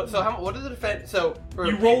 Oh, what does the defense? So for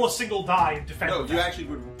You roll a single die and defend. No, with you that. actually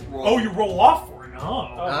would roll. Oh, you roll off for it. Oh.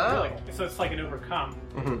 Oh, really? So it's like an overcome.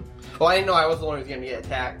 Well, I didn't know I was the one who was going to get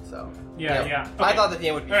attacked, so. Yeah. I Okay. thought the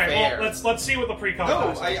game would be All right. fair. Well, let's see what the precon No,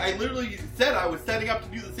 does. I literally said I was setting up to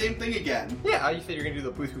do the same thing again. Yeah, you said you're going to do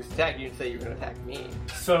the boost attack. You didn't say you were going to attack me.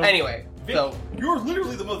 So Anyway, so. You're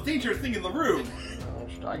literally the most dangerous thing in the room. What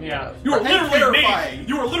you talking Yeah. about? You are And literally terrifying. made.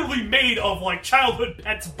 You are literally made of like childhood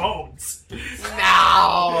pets' bones.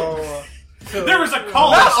 No! There is a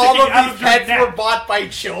collar Not sticking all of out these of your pets neck. were bought by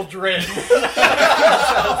children.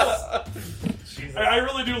 I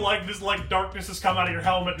really do like this. Like darkness has come out of your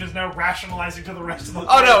helmet and is now rationalizing to the rest of the.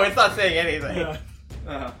 Oh no, it's not saying anything.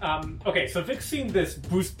 Yeah. Okay, so Vic's seen this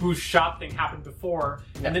boost shot thing happen before,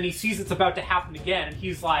 Yeah. and then he sees it's about to happen again, and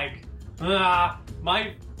he's like,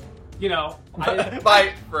 my, you know,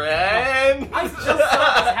 My friend. I just saw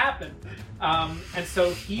this happen. And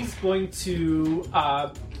so he's going to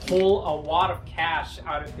pull a wad of cash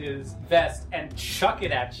out of his vest and chuck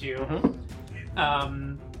it at you,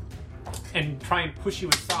 and try and push you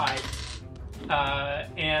aside.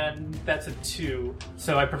 And that's a 2,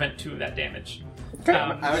 so I prevent 2 of that damage.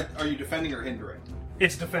 Are you defending or hindering?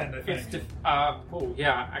 It's defend. I think. It's oh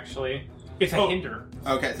yeah, actually, it's a Oh. hinder.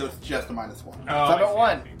 Okay, so it's just a -1. Oh, So I about see,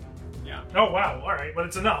 one. I see. Yeah. Oh wow! All right, but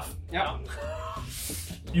it's enough. Yeah.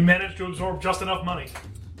 You managed to absorb just enough money.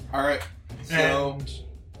 All right. So,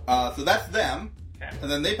 And so that's them, Okay.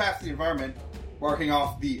 and then they pass the environment, marking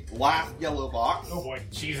off the last yellow box. oh boy,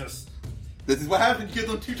 Jesus. This is what happens. You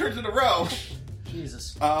give them 2 turns in a row.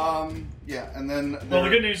 Jesus. Yeah, and then... Well, the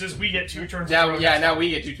good news is we get 2 turns. in a Now, row yeah, next now time. we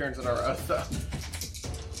get 2 turns in a row. So.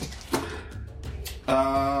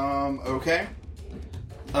 Okay.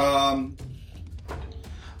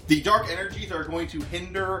 The dark energies are going to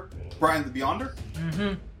hinder Brian the Beyonder.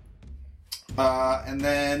 Mm-hmm. And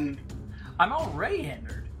then... I'm already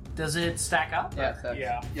hindered. Does it stack up? Yeah, so.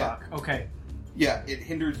 Yeah. Yeah. Fuck. Okay. Yeah, it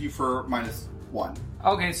hinders you for -1.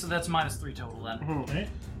 Okay, so that's -3 total then. Okay.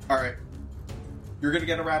 Alright. You're gonna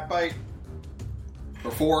get a rat bite.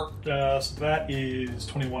 For 4. So that is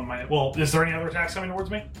 21 minus. Well, is there any other attacks coming towards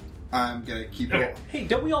me? I'm gonna keep Okay. it. Hey,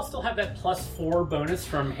 don't we all still have that +4 bonus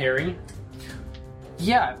from Harry?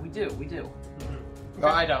 Yeah, we do. We do. No,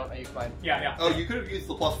 I don't. I use mine. Yeah. Oh, you could have used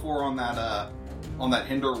the +4 on that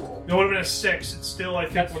hinder roll. It would have been a 6. It still, I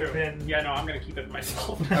think, That's would have true. been. Yeah, no, I'm gonna keep it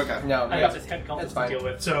myself. Okay. No, I yeah. got this head cultist That's to fine. deal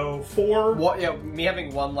with. So 4. What? Yeah, me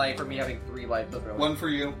having 1 life or me having 3 life doesn't really. 1 for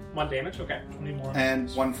you, 1 damage. Okay. 20 more. and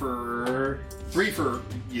 1 for... 3 for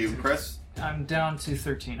you, Chris. I'm down to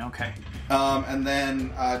 13. Okay. And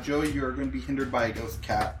then, Joey, you're going to be hindered by a ghost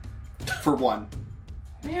cat. For 1.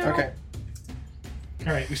 Okay.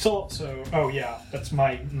 All right, we still. So, oh yeah, that's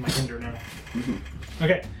my hinder now.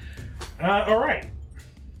 Okay. All right.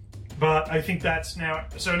 But I think that's now.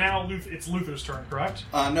 So now it's Luther's turn, correct?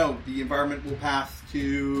 No, the environment will pass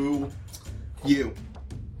to you.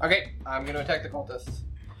 Okay, I'm gonna attack the cultists.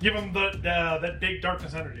 Give him that big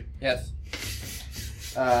darkness energy. Yes.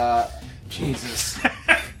 Jesus.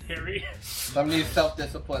 Harry. So I'm gonna use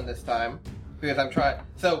self-discipline this time because I'm trying.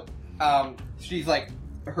 So, she's like,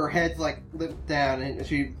 her head's like lift down, and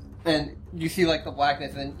you see like the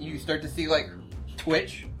blackness, and you start to see like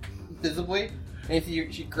twitch visibly, and you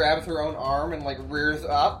see she grabs her own arm and like rears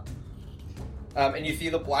up, and you see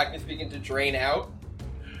the blackness begin to drain out,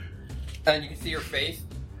 and you can see her face,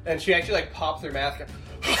 and she actually like pops her mask.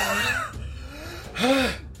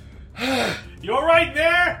 You all right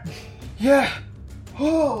there? Yeah.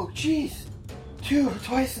 Oh, jeez.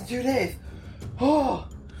 Twice in 2 days. Oh.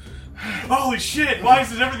 Holy shit! Why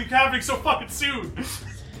is everything happening so fucking soon?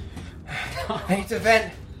 I need to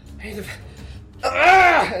vent.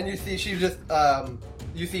 Ah! And you see she just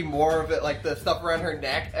you see more of it, like the stuff around her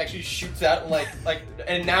neck actually shoots out and like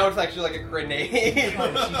and now it's actually like a grenade.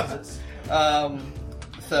 Oh, Jesus.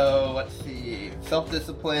 So let's see,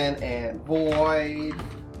 self-discipline and void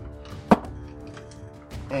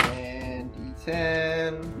and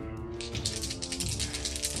D10.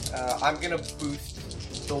 I'm gonna boost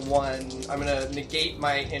the one. I'm gonna negate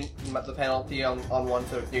the penalty on one,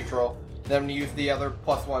 so it's neutral. Then I'm gonna use the other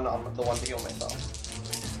 +1 on the one to heal myself.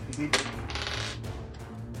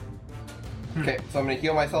 Okay, so I'm gonna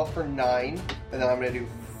heal myself for 9, and then I'm gonna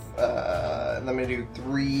do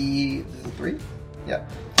 3. This is 3? Yeah,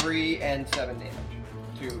 3 and 7 damage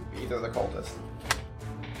to either of the cultists.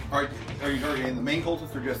 Are you targeting the main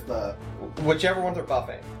cultist or just the... Whichever ones are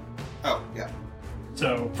buffing. Oh, yeah.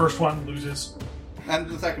 So first one loses. And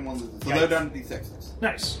the second one loses. So Yikes. they're down to D6s.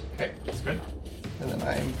 Nice. Okay, That's good. and then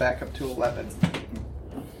I'm back up to 11.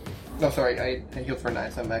 No, sorry, I healed for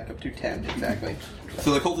 9, so I'm back up to 10 exactly.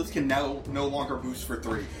 So the cultist can now no longer boost for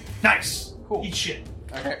 3. Nice. Cool. Eat shit.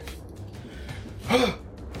 Okay.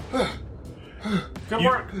 Good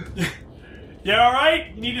work. You all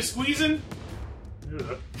right? You need a squeezing?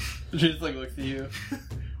 She just like looks at you.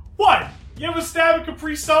 What? You ever stab a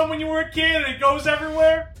Capri Sun when you were a kid and it goes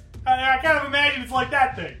everywhere? I kind of imagine it's like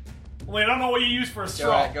that thing. Only I don't know what you use for a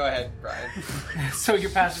straw. Go ahead, Brian. So you're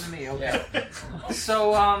passing to me, okay?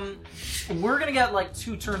 So, we're gonna get like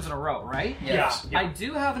 2 turns in a row, right? Yes. Yeah. I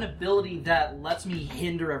do have an ability that lets me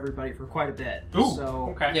hinder everybody for quite a bit. Ooh, So,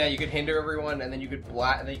 Okay. Yeah, you could hinder everyone, and then you could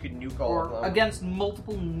and then you could nuke all or of them. against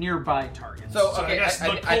multiple nearby targets. So, So okay, I guess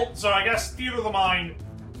so I guess Theater of the Mind,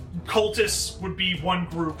 cultists would be one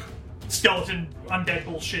group. Skeleton, undead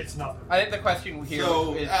bullshit's another. I think the question here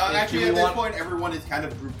So, is actually do at we this want... point, everyone is kind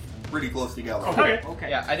of grouped pretty close together. Okay. Okay.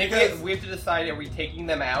 Yeah, I think Because- we have to decide: are we taking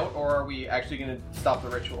them out, or are we actually going to stop the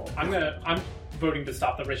ritual? I'm voting to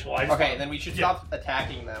stop the ritual. I just Okay, want- then we should Yeah. stop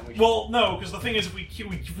attacking them. We should... Well, no, because the thing is,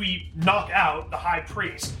 if we knock out the High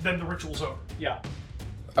Priest, then the ritual's over. Yeah.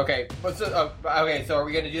 Okay, so are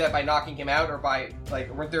we going to do that by knocking him out, or by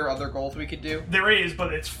weren't there other goals we could do? There is,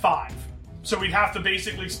 but it's 5. So we'd have to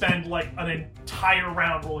basically spend like an entire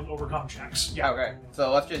round rolling overcome checks. Yeah. Okay,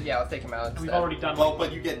 so let's take him out. We've instead. already done. Well,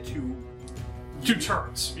 but you get 2... 2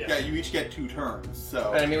 turns. Yeah, you each get 2 turns,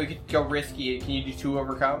 so... And I mean, we could go risky. Can you do 2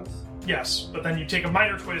 overcomes? Yes, but then you take a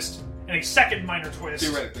minor twist and a second minor twist.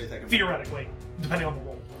 Theoretically, a second. Theoretically, depending on the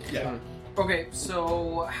roll. Yeah. Okay,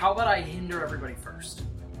 so how about I hinder everybody first?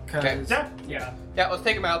 'Cause- Okay. Yeah. Yeah. Yeah, let's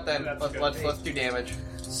take him out then. That's Let's good. let's do damage.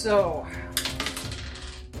 So,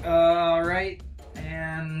 Alright.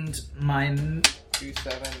 And my 2,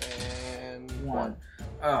 7, and 1.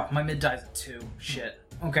 Oh, my mid die's a 2. Shit.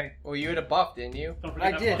 Okay. Well, you had a buff, didn't you? Don't forget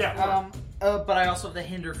I that did. plus But I also have the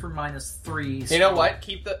hinder for -3. You know what?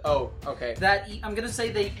 Keep the... Oh, okay. I'm gonna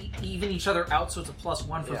say they even each other out, so it's a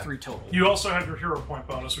 +1 for 3 total. You also have your hero point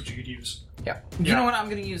bonus, which you could use. Yeah. You know what? I'm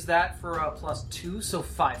gonna use that for a +2, so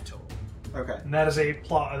 5 total. Okay. And that is a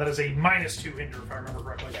 -2 hinder, if I remember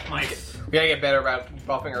correctly. Nice. We gotta get better about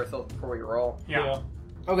buffing ourselves before we roll. Yeah.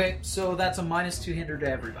 Okay, so that's a -2 hinder to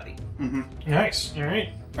everybody. Mm-hmm. Nice. All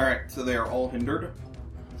right. All right. So they are all hindered.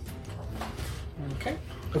 Okay.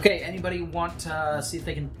 Okay, anybody want to see if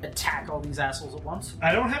they can attack all these assholes at once?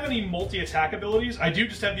 I don't have any multi-attack abilities. I do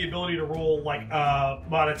just have the ability to roll like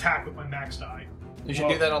an attack with my max die. You should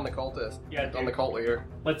do that on the cultist. Yeah, On the cult leader.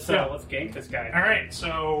 Let's Yeah. let's gank this guy. All right.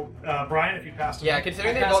 So Brian, if you passed. Yeah,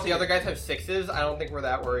 considering I that both passed the it. other guys have 6s, I don't think we're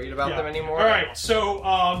that worried about Yeah. them anymore. All right.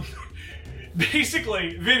 So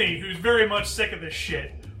basically, Vinny, who's very much sick of this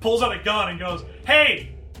shit, pulls out a gun and goes,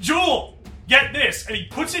 "Hey, Jewel, get this!" And he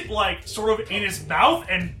puts it like sort of in his mouth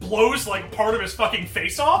and blows like part of his fucking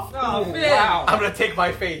face off. Oh, Wow. I'm gonna take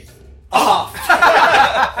my face off.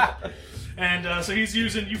 And so he's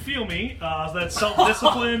using "You Feel Me." That's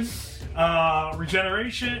self-discipline,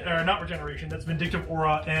 regeneration, or not regeneration. That's vindictive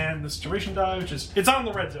aura and the situation die, which is it's on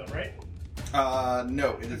the red zone, right?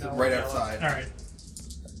 No, it is right outside. All right.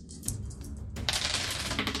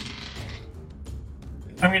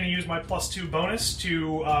 I'm going to use my +2 bonus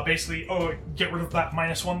to basically get rid of that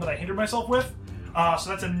 -1 that I hindered myself with. So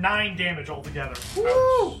that's a 9 damage altogether.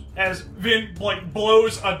 Woo! As Vin like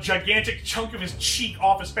blows a gigantic chunk of his cheek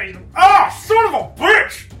off his face. And, son of a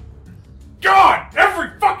bitch! God,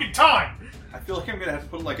 every fucking time. I feel like I'm gonna have to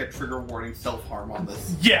put like a trigger warning self-harm on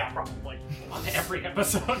this. Yeah, probably. On every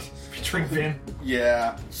episode. Featuring Vin.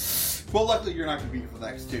 Yeah. Well, luckily you're not gonna be for the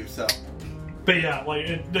next 2, so. But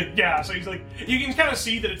yeah, so he's like, you can kind of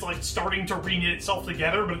see that it's like starting to reknit itself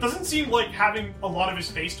together, but it doesn't seem like having a lot of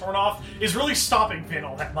his face torn off is really stopping Vin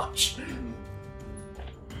all that much.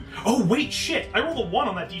 Oh wait, shit! I rolled a 1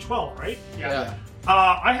 on that d12, right? Yeah.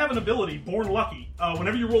 I have an ability, Born Lucky.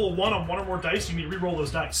 Whenever you roll a 1 on 1 or more dice, you may re-roll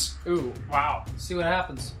those dice. Ooh. Wow. See what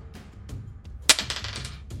happens.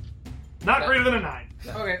 Not greater than a 9.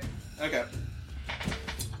 Okay. Okay.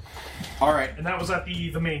 All right. And that was at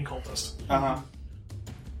the main cultist.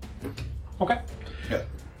 Okay. Yeah.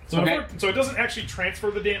 So, Okay. so it doesn't actually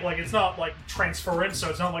transfer the damage, like it's not like transference, so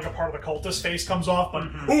it's not like a part of the cultist face comes off, but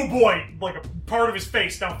oh boy, like a part of his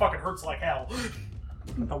face now fucking hurts like hell.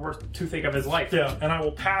 The worst toothache of his life. Yeah, and I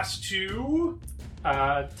will pass to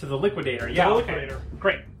To the liquidator. the Yeah. okay. liquidator.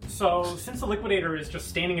 Great. So since the liquidator is just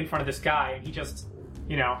standing in front of this guy, and he just,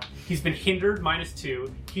 he's been hindered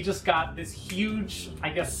 -2. He just got this huge, I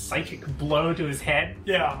guess, psychic blow to his head.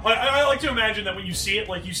 Yeah, I like to imagine that when you see it,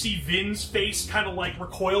 like you see Vin's face kind of like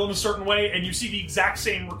recoil in a certain way, and you see the exact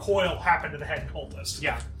same recoil happen to the head cultist.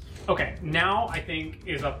 Yeah. Okay. Now I think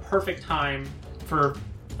is a perfect time for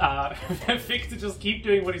Vic to just keep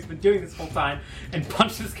doing what he's been doing this whole time and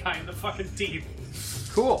punch this guy in the fucking teeth.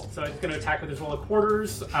 Cool. So it's going to attack with his roll of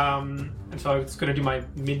quarters, and so it's going to do my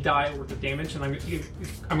mid die worth of damage, and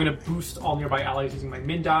I'm going to boost all nearby allies using my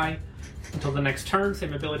mid die until the next turn.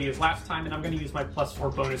 Same ability as last time, and I'm going to use my +4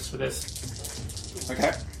 bonus for this.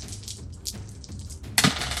 Okay.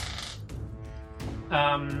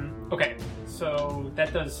 Okay, so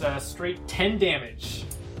that does straight 10 damage.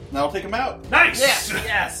 Now I'll take him out. Nice.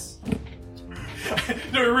 Yes.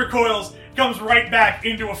 No, it recoils, comes right back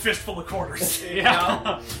into a fistful of quarters.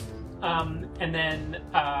 Yeah. And then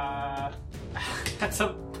that's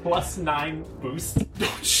a +9 boost.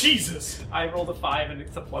 Oh, Jesus. I rolled a 5 and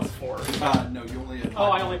it's a +4. No, you only.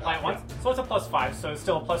 Oh, I only apply it once, so it's a +5. So it's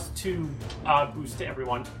still a +2 boost to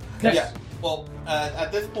everyone. Yeah. Well,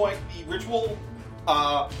 at this point, the ritual,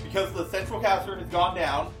 because the central caster has gone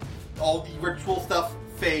down, all the ritual stuff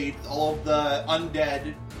fades. All of the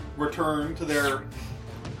undead return to their.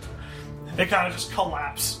 They kind of just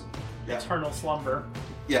collapse. Yeah. Eternal slumber,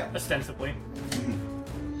 Yeah. ostensibly.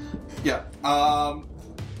 Yeah.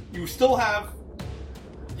 You still have.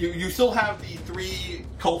 You still have the 3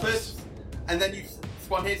 cultists, and then you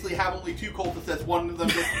spontaneously have only 2 cultists as one of them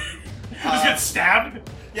just. Just get stabbed.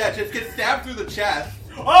 Yeah, just get stabbed through the chest.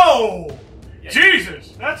 Oh!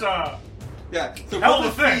 Jesus! That's Yeah, so Hell of a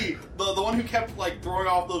Cultist thing. B, the one who kept like throwing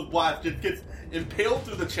off those blasts, just gets impaled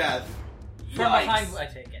through the chest From Yikes. behind, I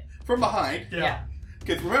take it. from behind. Yeah.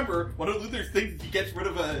 Because remember, one of Luther's things is he gets rid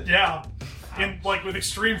of a. Yeah. And like with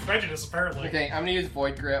extreme prejudice, apparently. Okay, I'm gonna use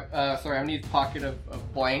Void Grip. I'm gonna use Pocket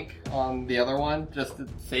of Blank on the other one just to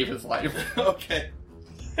save his life. Okay.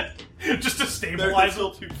 Just to There's stabilize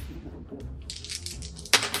still him. two.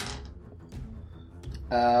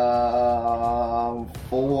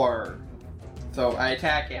 4. So I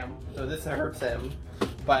attack him. So this hurts him,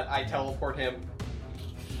 but I teleport him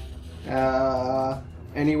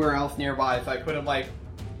anywhere else nearby. So I put him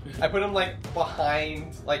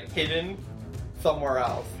behind, like hidden somewhere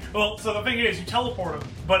else. Well, so the thing is, you teleport him,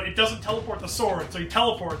 but it doesn't teleport the sword, so he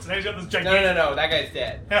teleports, and now he's got this gigantic... No, that guy's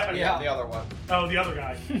dead. Yeah. The other one. Oh, the other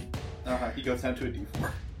guy. He goes down to a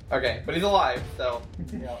D4. Okay, but he's alive, so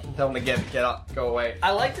tell him to get up, go away.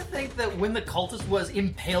 I like to think that when the cultist was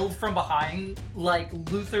impaled from behind, like,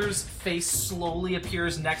 Luther's face slowly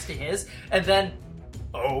appears next to his, and then,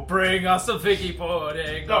 oh, bring us a figgy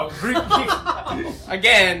pudding. No,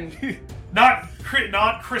 Again. not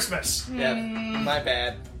Christmas. Yeah, my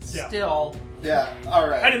bad. Yeah. Still. Yeah,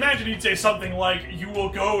 alright. I'd imagine he'd say something like, "You will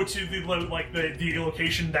go to the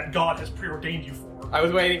location that God has preordained you for." I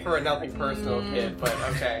was waiting for a nothing personal kid, but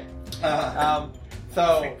okay.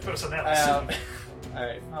 So, Personnel.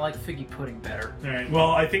 alright. I like figgy pudding better. Alright,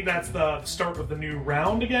 well, I think that's the start of the new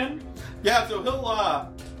round again. Yeah, so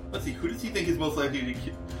he'll, let's see, who does he think is most likely to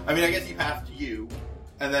kill? I mean, I guess he passed to you,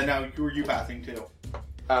 and then now who are you passing to?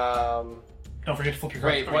 Don't forget to flip your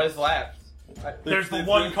Wait, card. what is left? There's the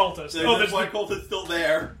one cultist. There's one cultist still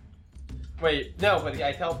there. Wait, no, but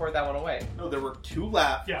I teleported that one away. No, there were 2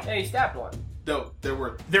 left. Yeah. Yeah, he stabbed one. No, there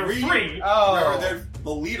were There were 3. three. Oh. There's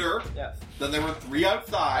the leader, Yes. then there were 3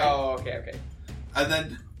 outside, Oh, okay. and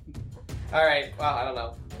then... Alright, well, I don't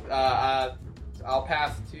know. I'll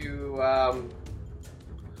pass to,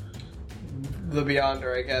 the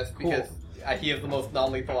Beyonder, I guess, because he has the most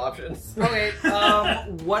non-lethal options. Okay,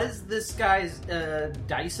 what is this guy's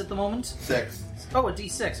dice at the moment? 6. Oh, a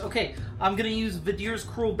d6. Okay, I'm gonna use Vidir's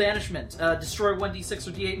Cruel Banishment. Destroy 1 d6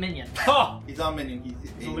 or d8 minion. Oh, He's on minion.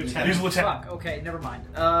 he's a lieutenant. Fuck, okay, never mind.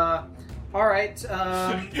 Alright,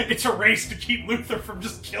 It's a race to keep Luther from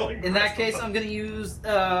just killing. in that case, I'm gonna use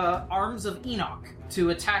Arms of Enoch to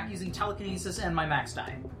attack using telekinesis and my max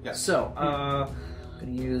die. Yeah. So, I'm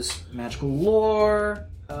gonna use Magical Lore,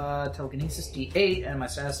 telekinesis d8, and my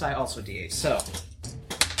status die also d8. So,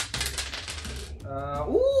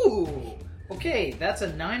 ooh! Okay, that's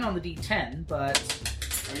a 9 on the d10, but...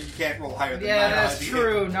 I mean, you can't roll higher than 9 Yeah, on that's a D8.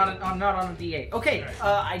 true. Not on a d8. Okay,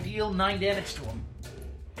 I deal 9 damage to him.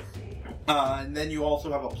 And then you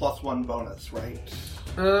also have a +1 bonus, right?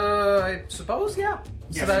 I suppose, yeah.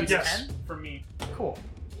 So that's yes, 10? for me. Cool.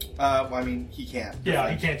 Well, I mean, he can't. Yeah,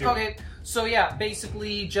 he can't do it. Okay, so yeah,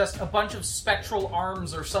 basically just a bunch of spectral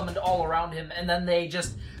arms are summoned all around him, and then they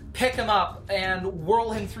just pick him up and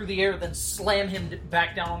whirl him through the air, then slam him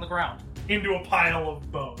back down on the ground. Into a pile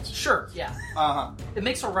of bones. Sure, yeah. Uh-huh. It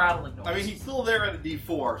makes a rattling noise. I mean, he's still there at a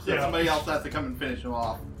D4, so Yeah. somebody else has to come and finish him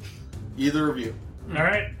off. Either of you.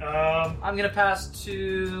 Alright, I'm gonna pass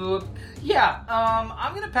to... Yeah,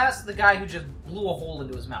 I'm gonna pass to the guy who just blew a hole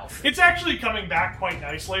into his mouth. it's actually coming back quite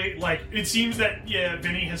nicely. Like, it seems that,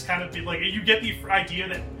 Vinny has kind of been, like, you get the idea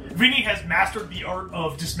that Vinny has mastered the art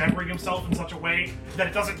of dismembering himself in such a way that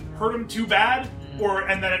it doesn't hurt him too bad,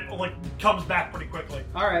 and that it, like, comes back pretty quickly.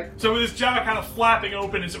 Alright. So with his jaw kind of flapping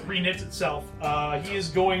open as it reknits itself, he is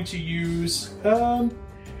going to use...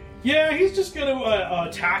 he's just going to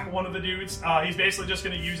attack one of the dudes. He's basically just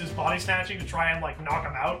going to use his body snatching to try and, like, knock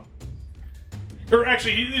him out. Or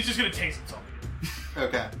actually, he's just going to tase himself.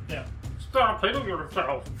 Okay. Yeah. Stop hitting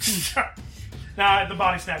yourself. Nah, the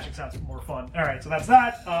body snatching sounds more fun. Alright, so that's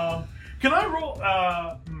that. Can I roll...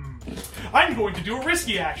 I'm going to do a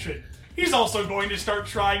risky action. He's also going to start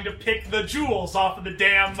trying to pick the jewels off of the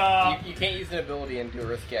damn... You can't use an ability and do a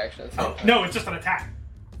risky action. at the same time. No, it's just an attack.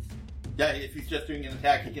 Yeah, if he's just doing an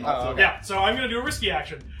attack, he can also... okay. Yeah, so I'm going to do a risky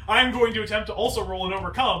action. I'm going to attempt to also roll an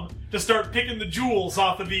overcome to start picking the jewels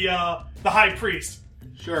off of the high priest.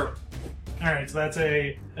 Sure. Alright, so that's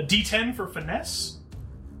a D10 for finesse,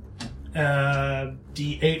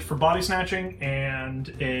 D8 for body snatching, and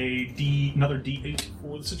another D8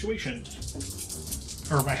 for the situation.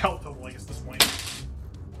 Or my health total, I guess, at this point.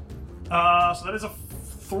 So that is a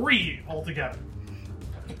 3 altogether.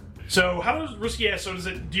 So how does risky? So does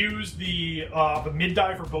it use the mid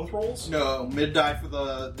die for both rolls? No, mid die for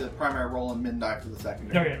the primary roll and mid die for the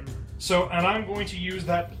secondary. Okay. So and I'm going to use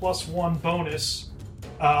that +1 bonus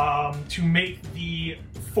to make the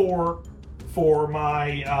 4 for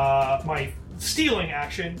my my stealing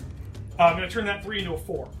action. I'm going to turn that 3 into a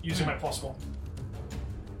 4 using my +1.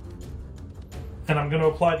 And I'm going to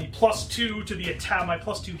apply the +2 to the attack, my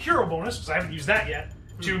 +2 hero bonus, because I haven't used that yet,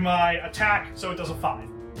 to my attack, so it does a 5.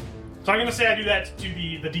 So I'm going to say I do that to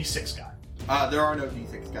the D6 guy. There are no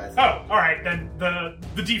D6 guys. Oh, alright, then the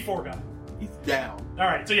D4 guy. down.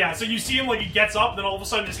 Alright, so you see him, like, he gets up, then all of a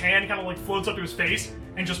sudden his hand kind of, like, floats up to his face,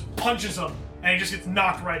 and just punches him, and he just gets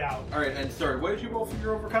knocked right out. Alright, and sorry, what did you roll for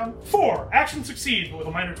your overcome? 4. Action succeeds, but with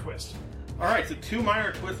a minor twist. Alright, so 2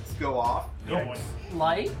 minor twists go off. Oh boy.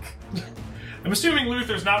 Like? I'm assuming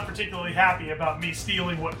Luther's not particularly happy about me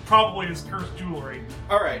stealing what probably is cursed jewelry.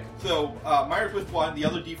 Alright, so minor twist 1, the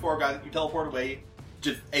other D4 guy that you teleport away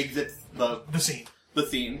just exits The scene. the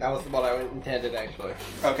scene. That was what I intended, actually.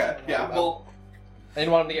 Okay, yeah, well, I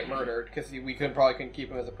didn't want him to get murdered, because we probably couldn't keep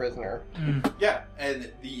him as a prisoner. yeah,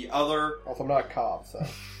 and the other... Also, I'm not a cop, so...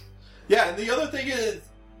 Yeah, and the other thing is,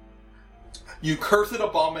 you cursed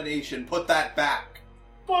abomination, put that back.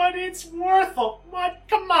 But it's worth a... What?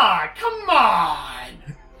 Come on!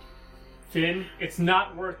 Finn, it's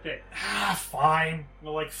not worth it. Fine.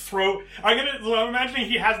 We'll, like, throw... I'm imagining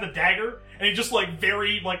he has the dagger, and he just, like,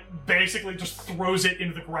 basically just throws it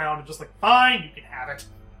into the ground, and just like, fine, you can have it.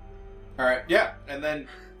 Alright, yeah, and then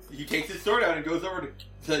he takes his sword out and goes over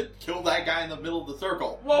to kill that guy in the middle of the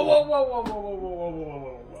circle.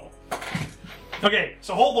 Whoa. Okay,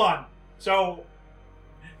 so hold on. So,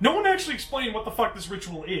 no one actually explained what the fuck this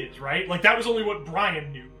ritual is, right? Like, that was only what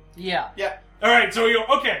Brian knew. Yeah. Yeah. Alright, so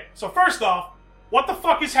okay, so first off, what the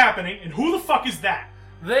fuck is happening, and who the fuck is that?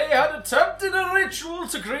 They had attempted a ritual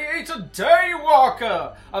to create a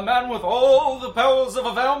Daywalker, a man with all the powers of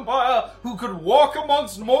a vampire who could walk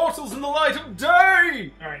amongst mortals in the light of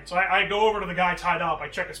day. Alright, so I go over to the guy tied up, I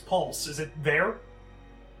check his pulse. Is it there?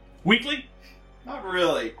 Weekly? Not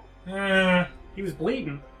really. He was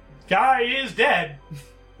bleeding. Guy is dead.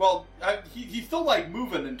 Well, he's still, like,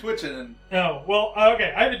 moving and twitching and... Oh, well,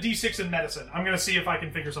 okay, I have a D6 in medicine. I'm gonna see if I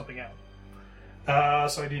can figure something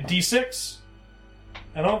out. So I did D6.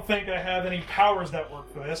 I don't think I have any powers that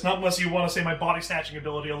work for this, not unless you want to say my body snatching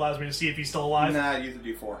ability allows me to see if he's still alive. Nah, use a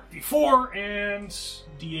D4. D4 and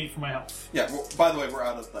D8 for my health. Yeah, well, by the way, we're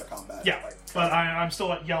out of the combat. Yeah, but I'm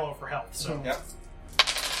still at yellow for health, so... Yep.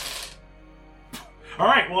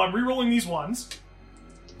 Alright, well, I'm re-rolling these ones.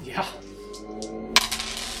 Yeah.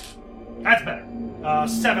 That's better.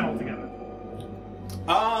 7 altogether.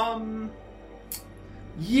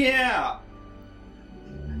 Yeah.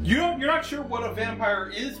 You're not sure what a vampire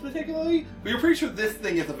is particularly, but you're pretty sure this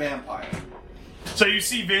thing is a vampire. So you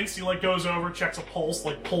see Vince, he, like, goes over, checks a pulse,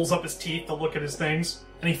 like, pulls up his teeth to look at his things.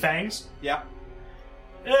 Any fangs? Yeah.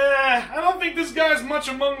 I don't think this guy's much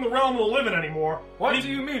among the realm of the living anymore. What do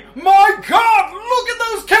you mean? My God! Look at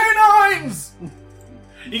those canines!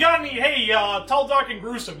 You got any, hey, Tall, Dark, and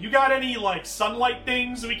Gruesome, you got any, like, sunlight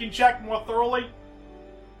things that we can check more thoroughly?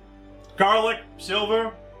 Garlic,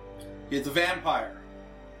 silver? He's a vampire.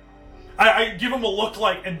 I give him a look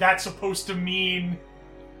like, and that's supposed to mean...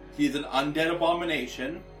 He's an undead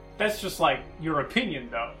abomination. That's just like your opinion,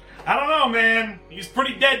 though. I don't know, man. He's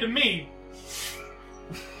pretty dead to me.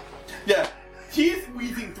 Yeah, he's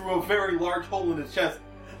wheezing through a very large hole in his chest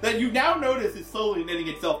that you now notice is slowly knitting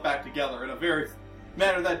itself back together in a very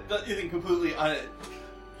manner that isn't completely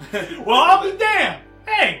Well, I'll be damned!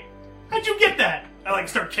 Hey, how'd you get that? I, like,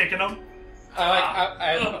 start kicking him.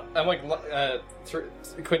 I'm like,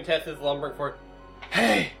 Quintess is lumbering for,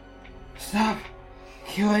 hey, stop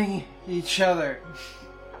killing each other.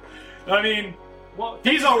 I mean, Well,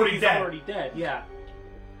 He's already he's dead. already dead, yeah.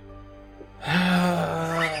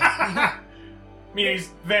 I mean, he's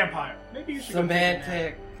vampire. Maybe you should go take a nap.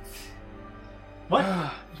 Semantic. What?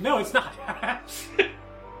 No, it's not.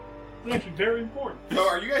 It's actually very important. So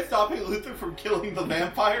are you guys stopping Luther from killing the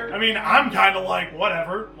vampire? I mean, I'm kind of like,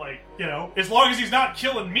 whatever. Like, you know, as long as he's not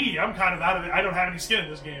killing me, I'm kind of out of it. I don't have any skin in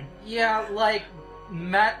this game. Yeah, like,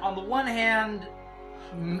 Matt, on the one hand,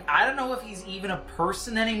 I don't know if he's even a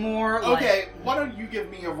person anymore. Okay, why don't you give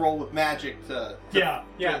me a roll with magic to Yeah.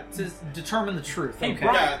 Like, to determine the truth. Hey, okay.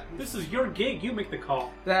 Brian, Yeah. this is your gig. You make the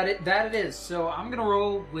call. That it is. So I'm gonna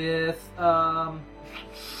roll with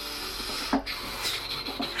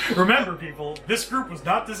Remember, people, this group was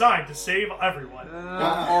not designed to save everyone.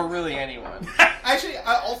 Or really anyone. Actually,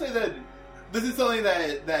 I'll say that this is something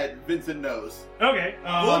that Vincent knows. Okay.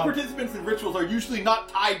 Willing participants in rituals are usually not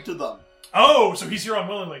tied to them. Oh, so he's here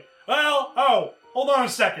unwillingly. Well, hold on a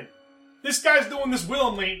second. This guy's doing this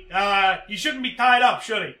willingly. He shouldn't be tied up,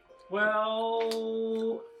 should he?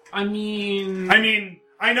 Well, I mean,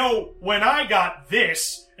 I know when I got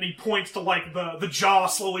this, and he points to, like, the jaw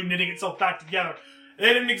slowly knitting itself back together,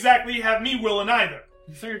 they didn't exactly have me willing either.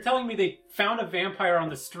 So you're telling me they found a vampire on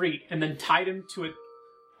the street and then tied him to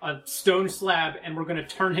a stone slab and we're going to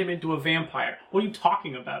turn him into a vampire? What are you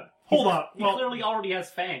talking about? Hold on. He Well, clearly already has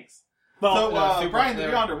fangs. Well, So, super Brian the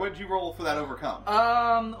there. Beyonder, what did you roll for that overcome?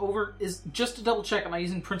 Over is just to double check. Am I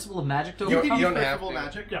using Principle of Magic to You overcome? don't have Principal to.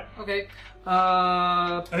 magic. yeah. Okay.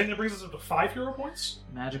 I think that brings us up to 5 hero points.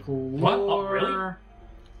 Magical What? Oh, lore.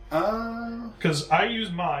 really? Because I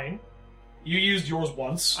used mine. You used yours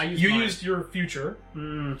once. I used you mine. used your future.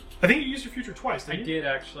 Mm, I think you used your future twice, I didn't you? did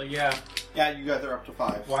actually, yeah. Yeah, you guys are up to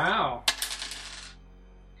 5. Wow.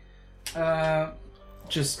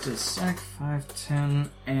 Just a sec. 5, 10,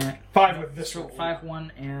 and 5 with this so roll. 5,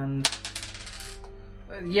 1, and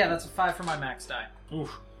yeah, that's a 5 for my max die.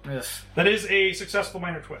 Oof. Ugh. That is a successful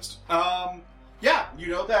minor twist. Yeah, you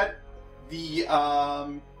know that the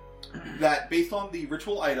that based on the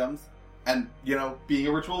ritual items and being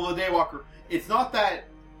a ritual of a daywalker, it's not that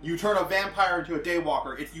you turn a vampire into a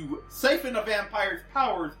daywalker. It's you siphon a vampire's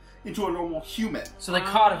powers into a normal human. So they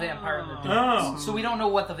caught a vampire in the doing Oh. this. So we don't know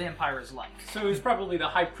what the vampire is like. So it's probably the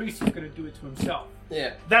high priest who's going to do it to himself.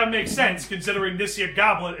 Yeah. That makes sense, considering this here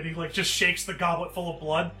goblet, and he just shakes the goblet full of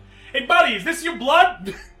blood. Hey, buddy, is this your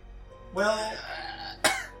blood? Well,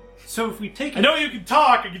 so if we take I it, know you can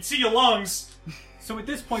talk. I can see your lungs. so at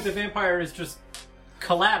this point the vampire is just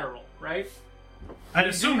collateral, right? I'd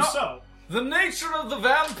assume not- so. The nature of the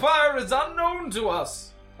vampire is unknown to us.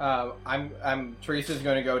 Teresa's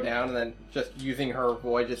going to go down and then just using her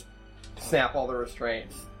voice, just snap all the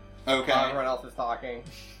restraints. Okay. While everyone else is talking.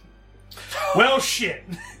 Well, shit.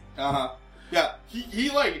 Yeah. He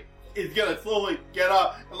is gonna slowly get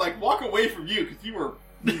up and walk away from you because you were.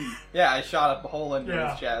 Yeah, I shot a hole into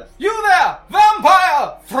Yeah. his chest. You there,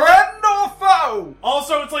 vampire, friend or foe?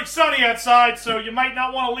 Also, it's sunny outside, so you might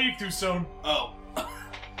not want to leave too soon. Oh.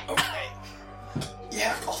 Okay.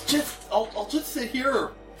 Yeah, I'll just sit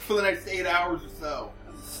here for the next 8 hours or so.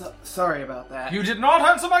 Sorry about that. You did not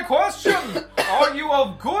answer my question. Are you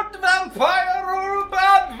a good vampire or a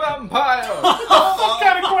bad vampire? What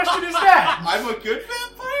kind of question is that? I'm a good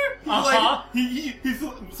vampire? He's Uh-huh.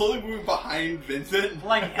 he's slowly moving behind Vincent.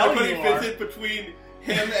 Like hell putting you are. Vincent between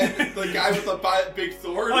him and the guy with the big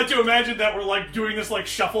sword. I like to imagine that we're doing this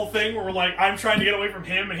shuffle thing where we're I'm trying to get away from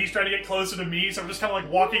him and he's trying to get closer to me, so we're just kind of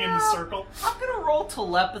walking in this circle. I'm gonna roll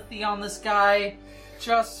telepathy on this guy.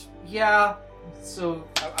 Just, yeah. So,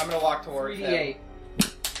 I'm going to walk towards him.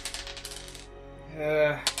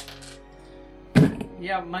 3d8.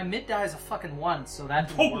 Yeah, my mid die is a fucking 1, so that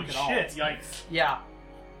didn't Holy work at all. shit. Yikes. Yeah.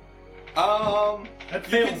 That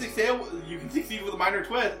you fails. can succeed with a minor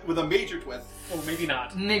twist, with a major twist. Or maybe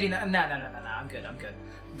not. Maybe not. No. I'm good.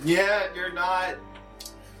 Yeah, you're not.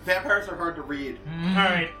 Vampires are hard to read.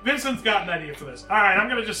 Alright, Vincent's got an idea for this. Alright, I'm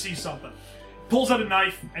gonna just see something. Pulls out a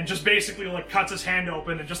knife and just basically cuts his hand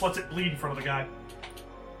open and just lets it bleed in front of the guy.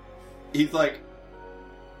 He's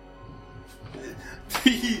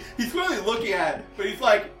he's clearly looking at it, but he's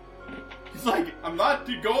like, I'm not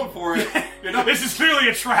going for it. This is clearly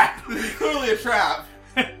a trap. This is clearly a trap.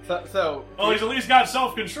 So Well, he's at least got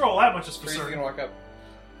self-control, that much is for Teresa's certain. going to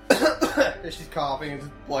walk up. She's coughing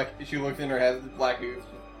and she looks in her head, it's black ooze.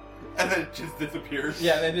 And then it just disappears.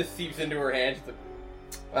 Yeah, and then it just seeps into her hand. She's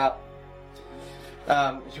like,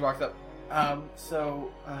 well. She walks up.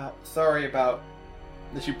 Sorry about.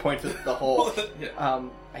 She points at the hole. Yeah.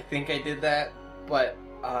 I think I did that, but,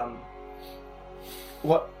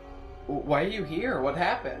 what? Why are you here? What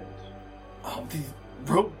happened? These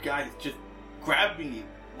rogue guys just grabbed me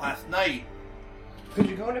last night. Could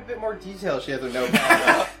you go into a bit more detail? She has a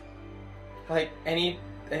notepad. Any,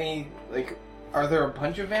 are there a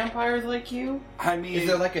bunch of vampires like you? I mean, Is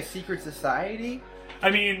there a secret society? I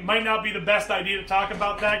mean, might not be the best idea to talk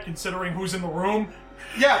about that, considering who's in the room.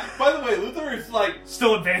 yeah. By the way, Luther is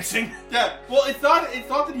Still advancing. yeah. Well, it's not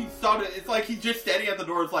that he started. It's he's just standing at the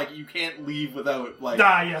door. It's you can't leave without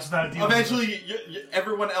Yes, that deal. Eventually,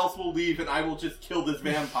 everyone else will leave, and I will just kill this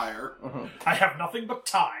vampire. I have nothing but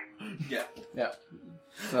time. Yeah. Yeah.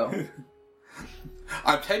 So,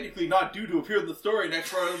 I'm technically not due to appear in the story next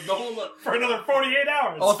for the whole. For another 48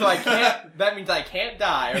 hours. also, I can't. That means I can't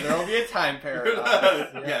die, or there will be a time paradox.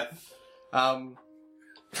 Yeah. Yes.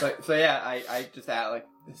 So yeah, I just asked,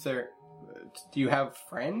 is there? Do you have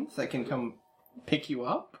friends that can come pick you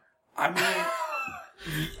up? I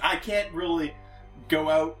mean, I can't really go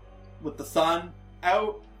out with the sun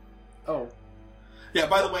out. Oh, Yeah.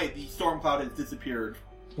 By the way, the storm cloud has disappeared.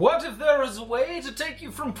 What if there is a way to take you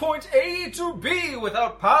from point A to B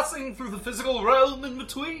without passing through the physical realm in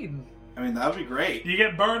between? I mean, that would be great. You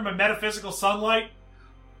get burned by metaphysical sunlight.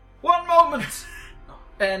 One moment,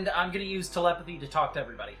 And I'm gonna use telepathy to talk to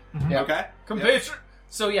everybody. yeah. Okay. compatriot.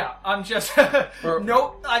 So yeah, I'm just Or-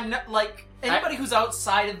 no. I'm not anybody who's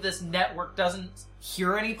outside of this network doesn't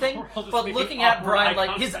hear anything. We're all just But making looking at awkward Brian, eye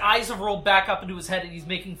like his contact. eyes have rolled back up into his head, and he's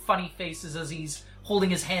making funny faces as he's holding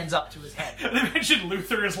his hands up to his head. They mentioned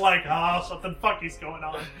Luther is like, something fucky's going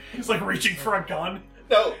on. He's like reaching for a gun.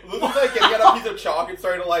 No, Luther's like getting out a piece of chalk and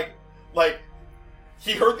starting to like,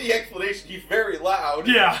 he heard the explanation, he's very loud.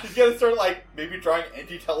 Yeah. He's gonna start like, maybe drawing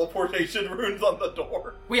anti-teleportation runes on the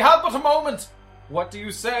door. We have but a moment. What do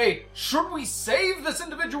you say? Should we save this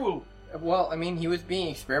individual? Well, I mean, he was being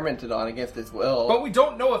experimented on against his will. But we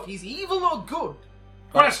don't know if he's evil or good.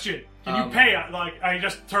 Question: can you pay? Like, I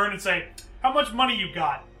just turn and say, "How much money you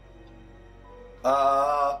got?"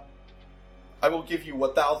 I will give you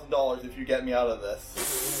 $1,000 if you get me out of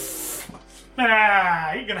this. You're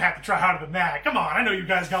gonna have to try harder than that. Come on, I know you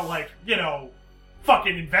guys got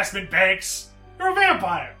fucking investment banks. You're a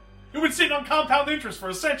vampire. You've been sitting on compound interest for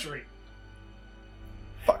a century.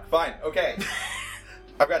 Fuck, fine, okay.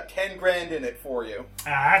 I've got 10 grand in it for you.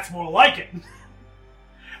 That's more like it.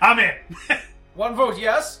 I'm in. One vote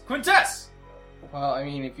yes. Quintess! Well, I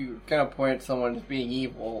mean, if you're gonna point at someone as being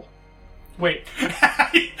evil... Wait.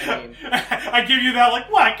 I give you that,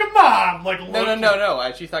 what? Come on! Look.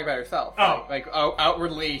 No. She's talking about herself. Oh.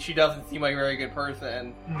 Outwardly, she doesn't seem like a very good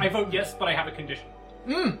person. I vote yes, but I have a condition.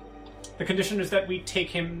 The condition is that we take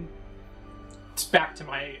him back to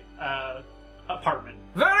my apartment.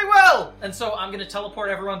 Very well! And so I'm going to teleport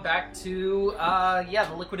everyone back to,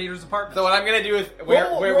 the Liquidator's apartment. So what I'm gonna do is...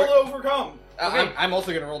 Roll to overcome. Okay. I'm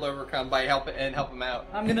also gonna roll to overcome by help him out.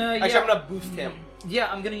 I'm going to, Actually, I'm gonna boost him.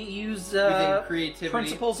 Yeah, I'm going to use Using creativity.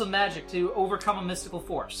 Principles of Magic to overcome a mystical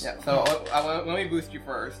force. Yeah, so let me boost you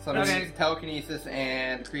first. So I'm gonna use telekinesis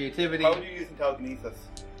and creativity. How are you using telekinesis?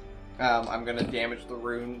 I'm gonna damage the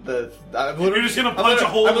rune. You're just gonna punch a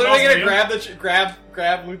hole I'm in the literally mausoleum? gonna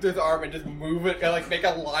grab Luther's arm and just move it, and make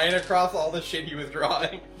a line across all the shit he was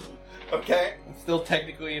drawing. Okay. I'm still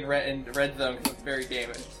technically in red zone because it's very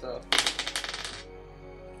damaged. So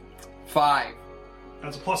 5.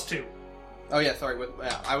 That's a +2. Oh yeah, sorry.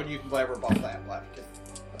 I would use whatever buff I have left.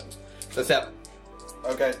 So 7.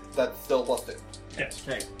 Okay, that's still +2. Yes.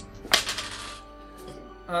 Okay.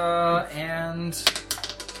 And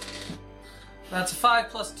that's a 5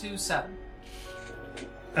 plus 2, 7.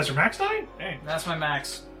 That's your max die? Dang. That's my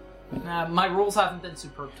max. My rolls haven't been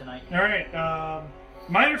superb tonight. Alright,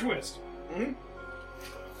 minor twist. Mm-hmm.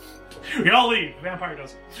 We all leave. The vampire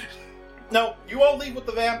doesn't. No, you all leave with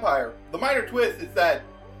the vampire. The minor twist is that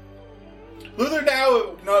Luther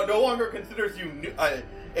now no longer considers you a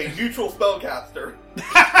neutral spellcaster.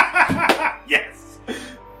 Yes!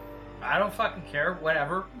 I don't fucking care.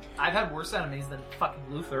 Whatever. I've had worse enemies than fucking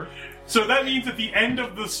Luther. So that means at the end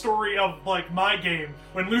of the story of, my game,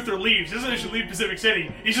 when Luther leaves, he doesn't actually leave Pacific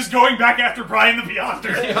City. He's just going back after Brian the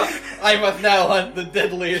Beyonder. I must now hunt the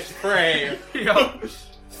deadliest prey.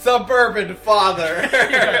 Suburban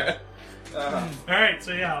father. Alright,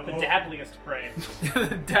 so yeah. The dadliest prey.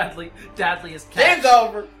 Dadliest cat. Game's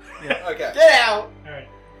over. Okay. Get out. Alright.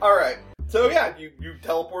 Alright. So yeah, you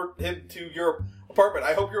teleport him to your apartment.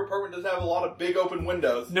 I hope your apartment doesn't have a lot of big open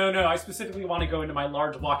windows. No, I specifically want to go into my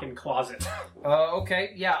large walk-in closet.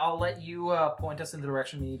 Okay, yeah, I'll let you point us in the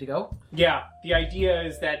direction we need to go. Yeah, the idea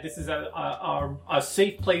is that this is a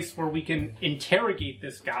safe place where we can interrogate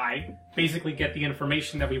this guy, basically get the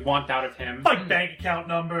information that we want out of him. Like bank account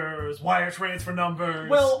numbers, wire transfer numbers.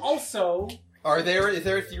 Well, also... Is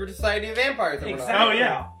there a secret society of vampires? That we're not- Exactly. Oh,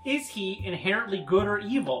 yeah. Is he inherently good or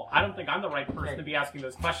evil? I don't think I'm the right person to be asking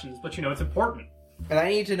those questions, but it's important. And I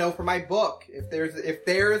need to know for my book if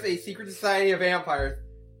there's a secret society of vampires.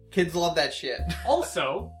 Kids love that shit.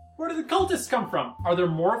 Also, where do the cultists come from? Are there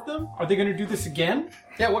more of them? Are they going to do this again?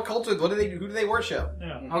 Yeah, what culture? What do they do? Who do they worship?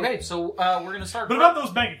 Yeah. Okay, so we're gonna start. But about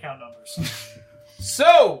those bank account numbers.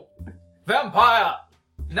 So, vampire,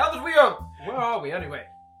 now that we are... Where are we anyway?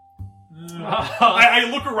 I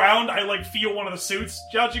look around, I feel one of the suits.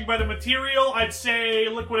 Judging by the material, I'd say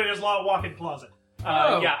Liquidator's Law walk-in closet.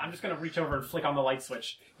 Yeah, I'm just going to reach over and flick on the light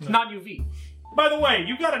switch. It's not UV. By the way,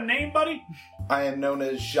 you got a name, buddy? I am known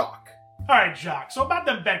as Jacques. Alright, Jacques, so about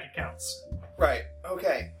them bank accounts. Right.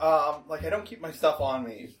 Okay. I don't keep my stuff on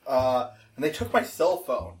me. And they took my cell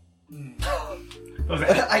phone.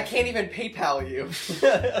 I can't even PayPal you.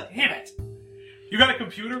 Damn it. You got a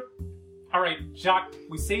computer? Alright, Jacques,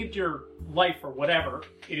 we saved your life or whatever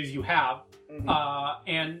it is you have.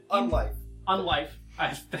 And... Unlife. Unlife.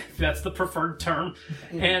 That's the preferred term.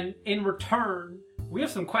 And in return, we have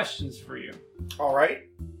some questions for you. Alright.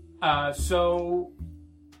 So...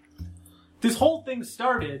 This whole thing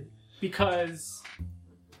started because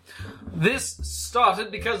This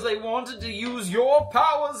started because they wanted to use your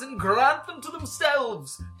powers and grant them to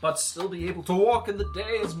themselves, but still be able to walk in the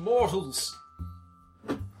day as mortals.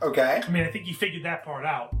 Okay. I mean, I think you figured that part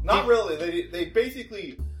out. Not really. They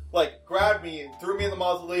basically like grabbed me, threw me in the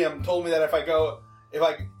mausoleum, told me that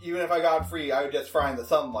even if I got free, I would just fry in the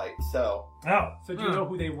sunlight. So. Oh. So do you know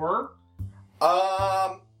who they were?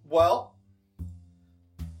 Well,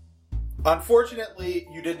 unfortunately,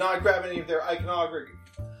 you did not grab any of their iconography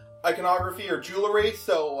or jewelry,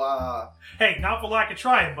 so, Hey, not for lack of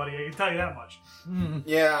trying, buddy. I can tell you that much.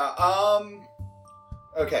 yeah,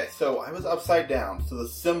 okay, so I was upside down, so the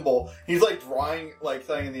symbol, he's, like, drawing, like,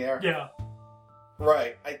 something in the air. Yeah.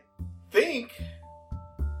 Right, I think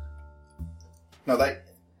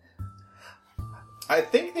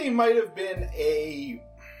they might have been a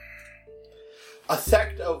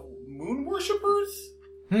sect of moon worshippers?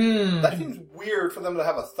 That seems weird for them to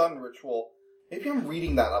have a sun ritual. Maybe I'm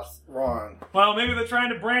reading that up wrong. Well, maybe they're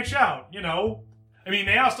trying to branch out, you know? I mean,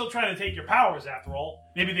 they are still trying to take your powers, after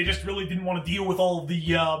all. Maybe they just really didn't want to deal with all of the,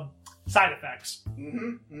 side effects.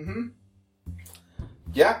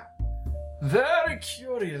 Yeah. Very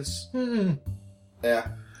curious. Yeah.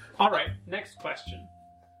 Alright, next question.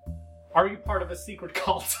 Are you part of a secret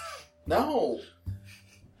cult? No.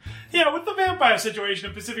 Yeah, with the vampire situation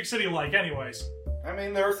in Pacific City like, anyways. I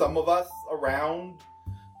mean, there are some of us around.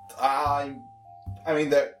 I mean,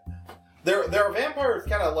 there are vampires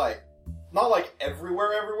kind of like, not like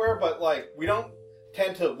everywhere, but like, we don't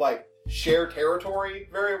tend to like share territory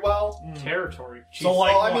very well. Territory. So, Jeez.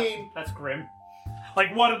 like, Well, I what? mean, That's grim.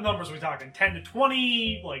 Like, what numbers are we talking? 10 to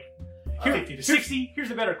 20? Like, 50 to 60?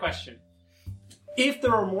 Here's a better question. If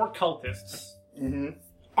there are more cultists, mhm.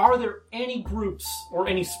 are there any groups or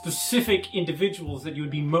any specific individuals that you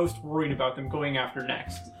would be most worried about them going after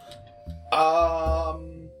next?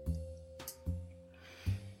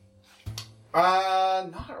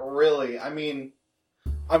 Not really. I mean,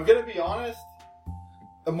 I'm gonna be honest.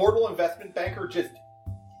 Immortal Investment Banker just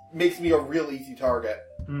makes me a real easy target.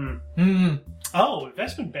 Oh,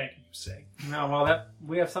 investment banking, you say? No, well,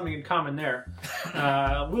 we have something in common there.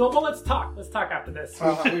 Well, let's talk. Let's talk after this.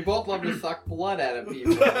 We both love to suck blood out of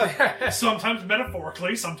people. Sometimes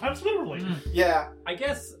metaphorically, sometimes literally. Yeah. I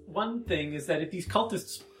guess one thing is that if these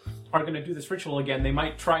cultists are going to do this ritual again, they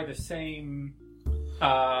might try the same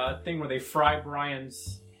thing where they fry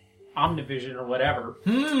Brian's Omnivision or whatever.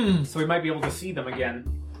 So we might be able to see them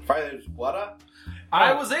again. Friday's what up?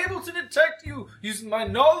 I was able to detect you using my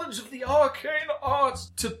knowledge of the arcane art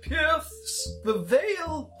to pierce the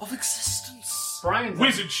veil of existence. Brian's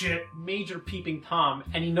Wizard shit. major peeping Tom,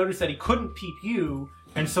 and he noticed that he couldn't peep you,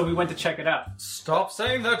 and so we went to check it out. Stop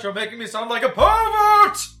saying that, you're making me sound like a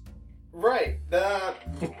pervert! Right.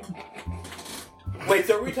 Wait,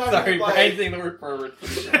 so are we talking Sorry, like... Brian's saying the word pervert.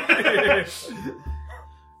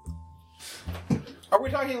 Are we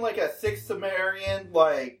talking like a Sixth Sumerian,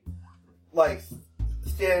 like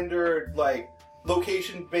standard, like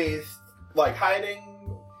location-based, like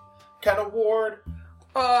hiding kind of ward?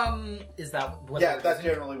 Is that what? Yeah, they're that's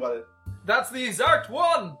using? generally what it. That's the exact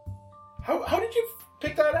one! How did you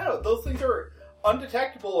pick that out? Those things are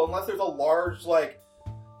undetectable unless there's a large like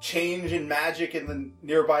change in magic in the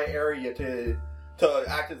nearby area to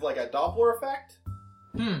act as like a Doppler effect.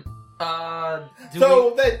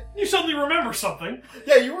 That You suddenly remember something.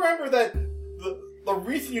 yeah, you remember that the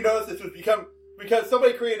reason you noticed this was because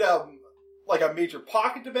somebody created a major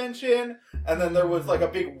pocket dimension, and then there was like a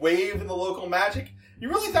big wave in the local magic. You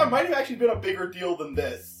realize that might have actually been a bigger deal than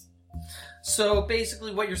this. So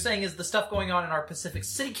basically, what you're saying is the stuff going on in our Pacific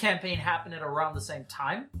City campaign happened at around the same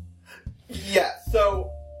time. Yeah, so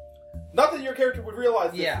not that your character would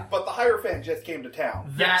realize this, Yeah. but the Hierophant just came to town.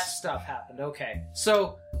 That Yes. stuff happened. Okay,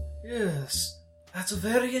 so Yes, that's a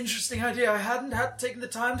very interesting idea. I hadn't taken the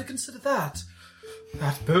time to consider that.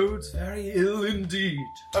 That bodes very ill indeed.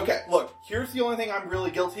 Okay, look, here's the only thing I'm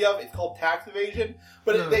really guilty of. It's called tax evasion,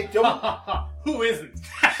 but they don't. Who isn't?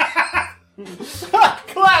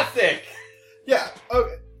 Classic! Yeah,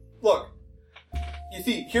 okay. Look, you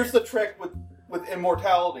see, here's the trick with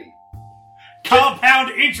immortality.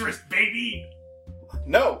 Compound interest, baby!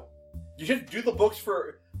 No, you just do the books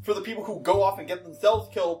for the people who go off and get themselves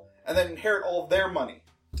killed and then inherit all of their money.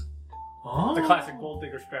 The classic gold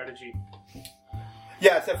digger strategy.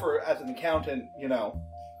 Yeah, except for as an accountant, you know.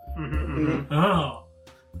 Oh.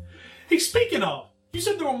 Hey, speaking of, you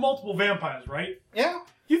said there were multiple vampires, right? Yeah.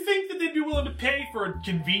 You think that they'd be willing to pay for a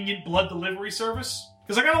convenient blood delivery service?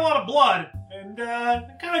 Because I got a lot of blood, and I'm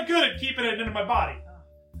kind of good at keeping it into my body.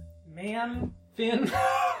 Man, Finn. Look,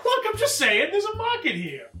 I'm just saying, there's a market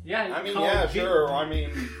here. Yeah, I mean, call yeah, it sure. I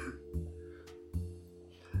mean,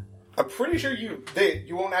 I'm pretty sure you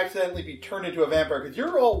won't accidentally be turned into a vampire because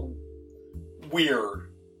you're all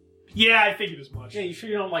weird. Yeah, I figured as much. Yeah, you sure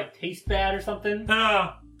you don't like taste bad or something?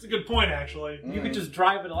 It's a good point, actually. You could just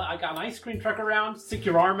drive it. I got an ice cream truck around, stick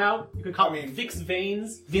your arm out. You could call it Vic's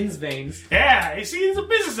Veins, Vin's Veins. Yeah, you see, it's a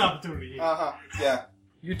business opportunity. Yeah.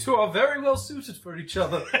 You two are very well suited for each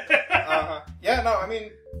other. Yeah, no, I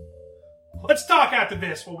mean... Let's talk after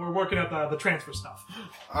this while we're working out the transfer stuff.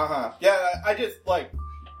 Yeah, I just, like...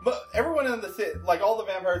 Everyone in the city, like, all the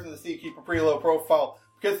vampires in the city keep a pretty low profile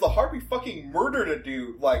because the Harpy fucking murdered a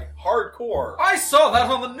dude, like, hardcore. I saw that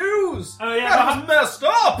on the news! Oh, yeah. That was messed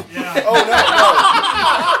up! Yeah. Oh,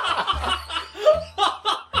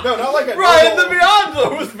 no. No, not like a Brian the normal...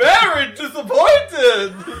 Beyonder was very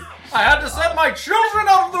disappointed! I had to send my children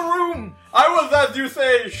out of the room! I was, as you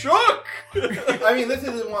say, shook! I mean, this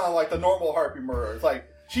isn't one of, like, the normal Harpy murders. Like,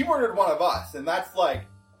 she murdered one of us, and that's a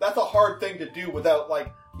hard thing to do without,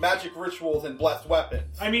 like, magic rituals and blessed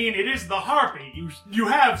weapons. I mean, it is the Harpy. You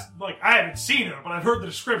have, like, I haven't seen her, but I've heard the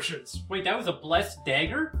descriptions. Wait, that was a blessed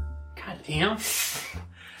dagger? God damn.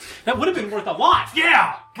 That would have been worth a lot.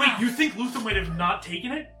 Yeah! Wait, you think Luther might have not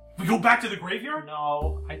taken it? We go back to the graveyard?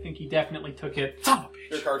 No, I think he definitely took it. Son of a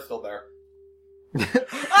bitch. Your car's still there.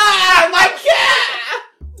 Ah, my cat!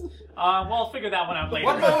 Well, I'll figure that one out later.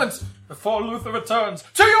 1 moment before Luther returns.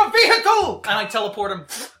 To your vehicle! And I teleport him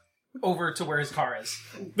over to where his car is.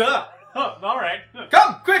 Oh, all right.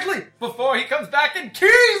 Come, quickly, before he comes back and keys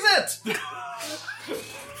it!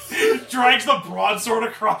 Drags the broadsword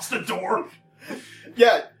across the door.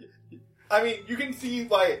 Yeah, I mean, you can see,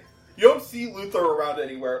 like, you don't see Luther around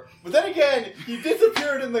anywhere. But then again, he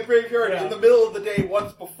disappeared in the graveyard in the middle of the day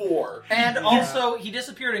once before. And also, he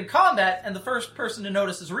disappeared in combat, and the first person to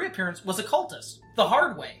notice his reappearance was a cultist. The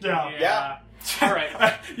hard way. Yeah. All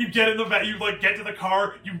right. You get in the back, you, like, get to the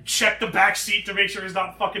car, you check the back seat to make sure he's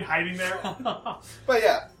not fucking hiding there. But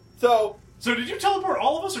yeah, so Did you teleport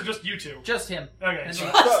all of us or just you two? Just him. Okay. And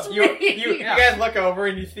So, You guys look over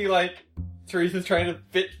and you see, like, Teresa's trying to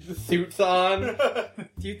fit the suits on.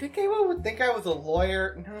 Do you think anyone would think I was a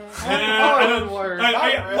lawyer? No, I don't.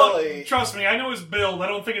 Not Look, really. trust me, I know his build. I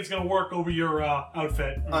don't think it's gonna work over your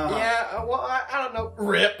outfit. Yeah, well, I don't know.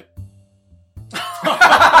 Rip.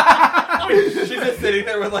 She's just sitting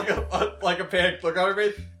there with like a panicked look on her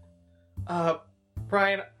face.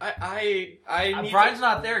 Brian, I need Brian's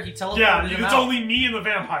not there. He teleported Yeah, him it's out. only me and the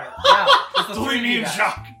vampire. Yeah, It's only me and guy.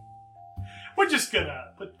 Jacques. We're just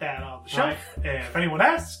gonna put that on the shelf. And if anyone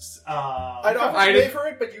asks, I don't have to I pay did- for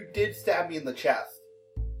it, but you did stab me in the chest.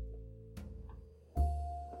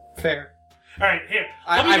 fair. all right, here.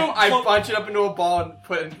 Let me go. I bunch it up into a ball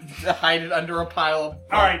and hide it under a pile of.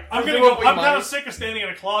 All right, I'm gonna go. presumably I'm kind money. of sick of standing in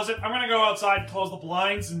a closet. I'm gonna go outside and close the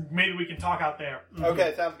blinds, and maybe we can talk out there.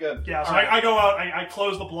 Okay, sounds good. Yeah, so All right. I go out. I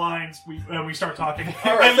close the blinds. We start talking.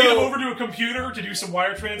 All right, I lean so- over to a computer to do some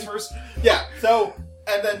wire transfers. Yeah, so,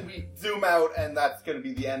 and then we zoom out, and that's going to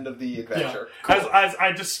be the end of the adventure. As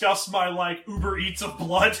I discuss my like Uber Eats of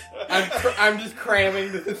blood. I'm just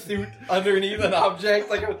cramming the suit underneath an object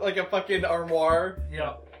like a fucking armoire.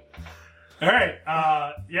 Yeah. All right.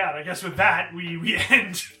 Yeah. I guess with that we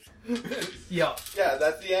end. Yeah. Yeah,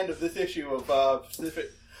 that's the end of this issue of Pacific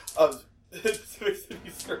City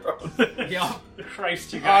Zero. Yeah.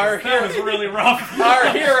 Christ, you Our guys. That was hero- really rough. Our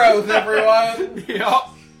heroes, everyone. Yeah.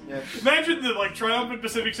 Yeah. Imagine the like Triumphant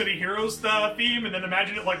Pacific City Heroes theme, and then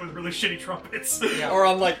imagine it like with really shitty trumpets. Or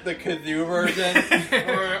on like the kazoo version.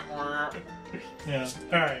 Yeah.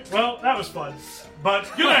 All right. Well, that was fun. But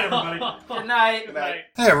good night, everybody. Good night. Good night.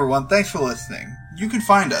 Hey everyone, thanks for listening. You can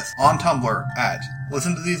find us on Tumblr at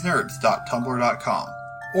listentothesenerds.tumblr.com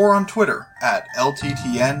or on Twitter at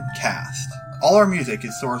LTTNcast. All our music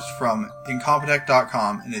is sourced from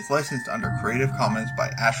Incompetech.com and is licensed under Creative Commons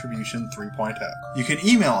by Attribution 3.0. You can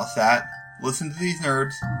email us at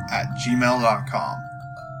listentothesenerds@gmail.com.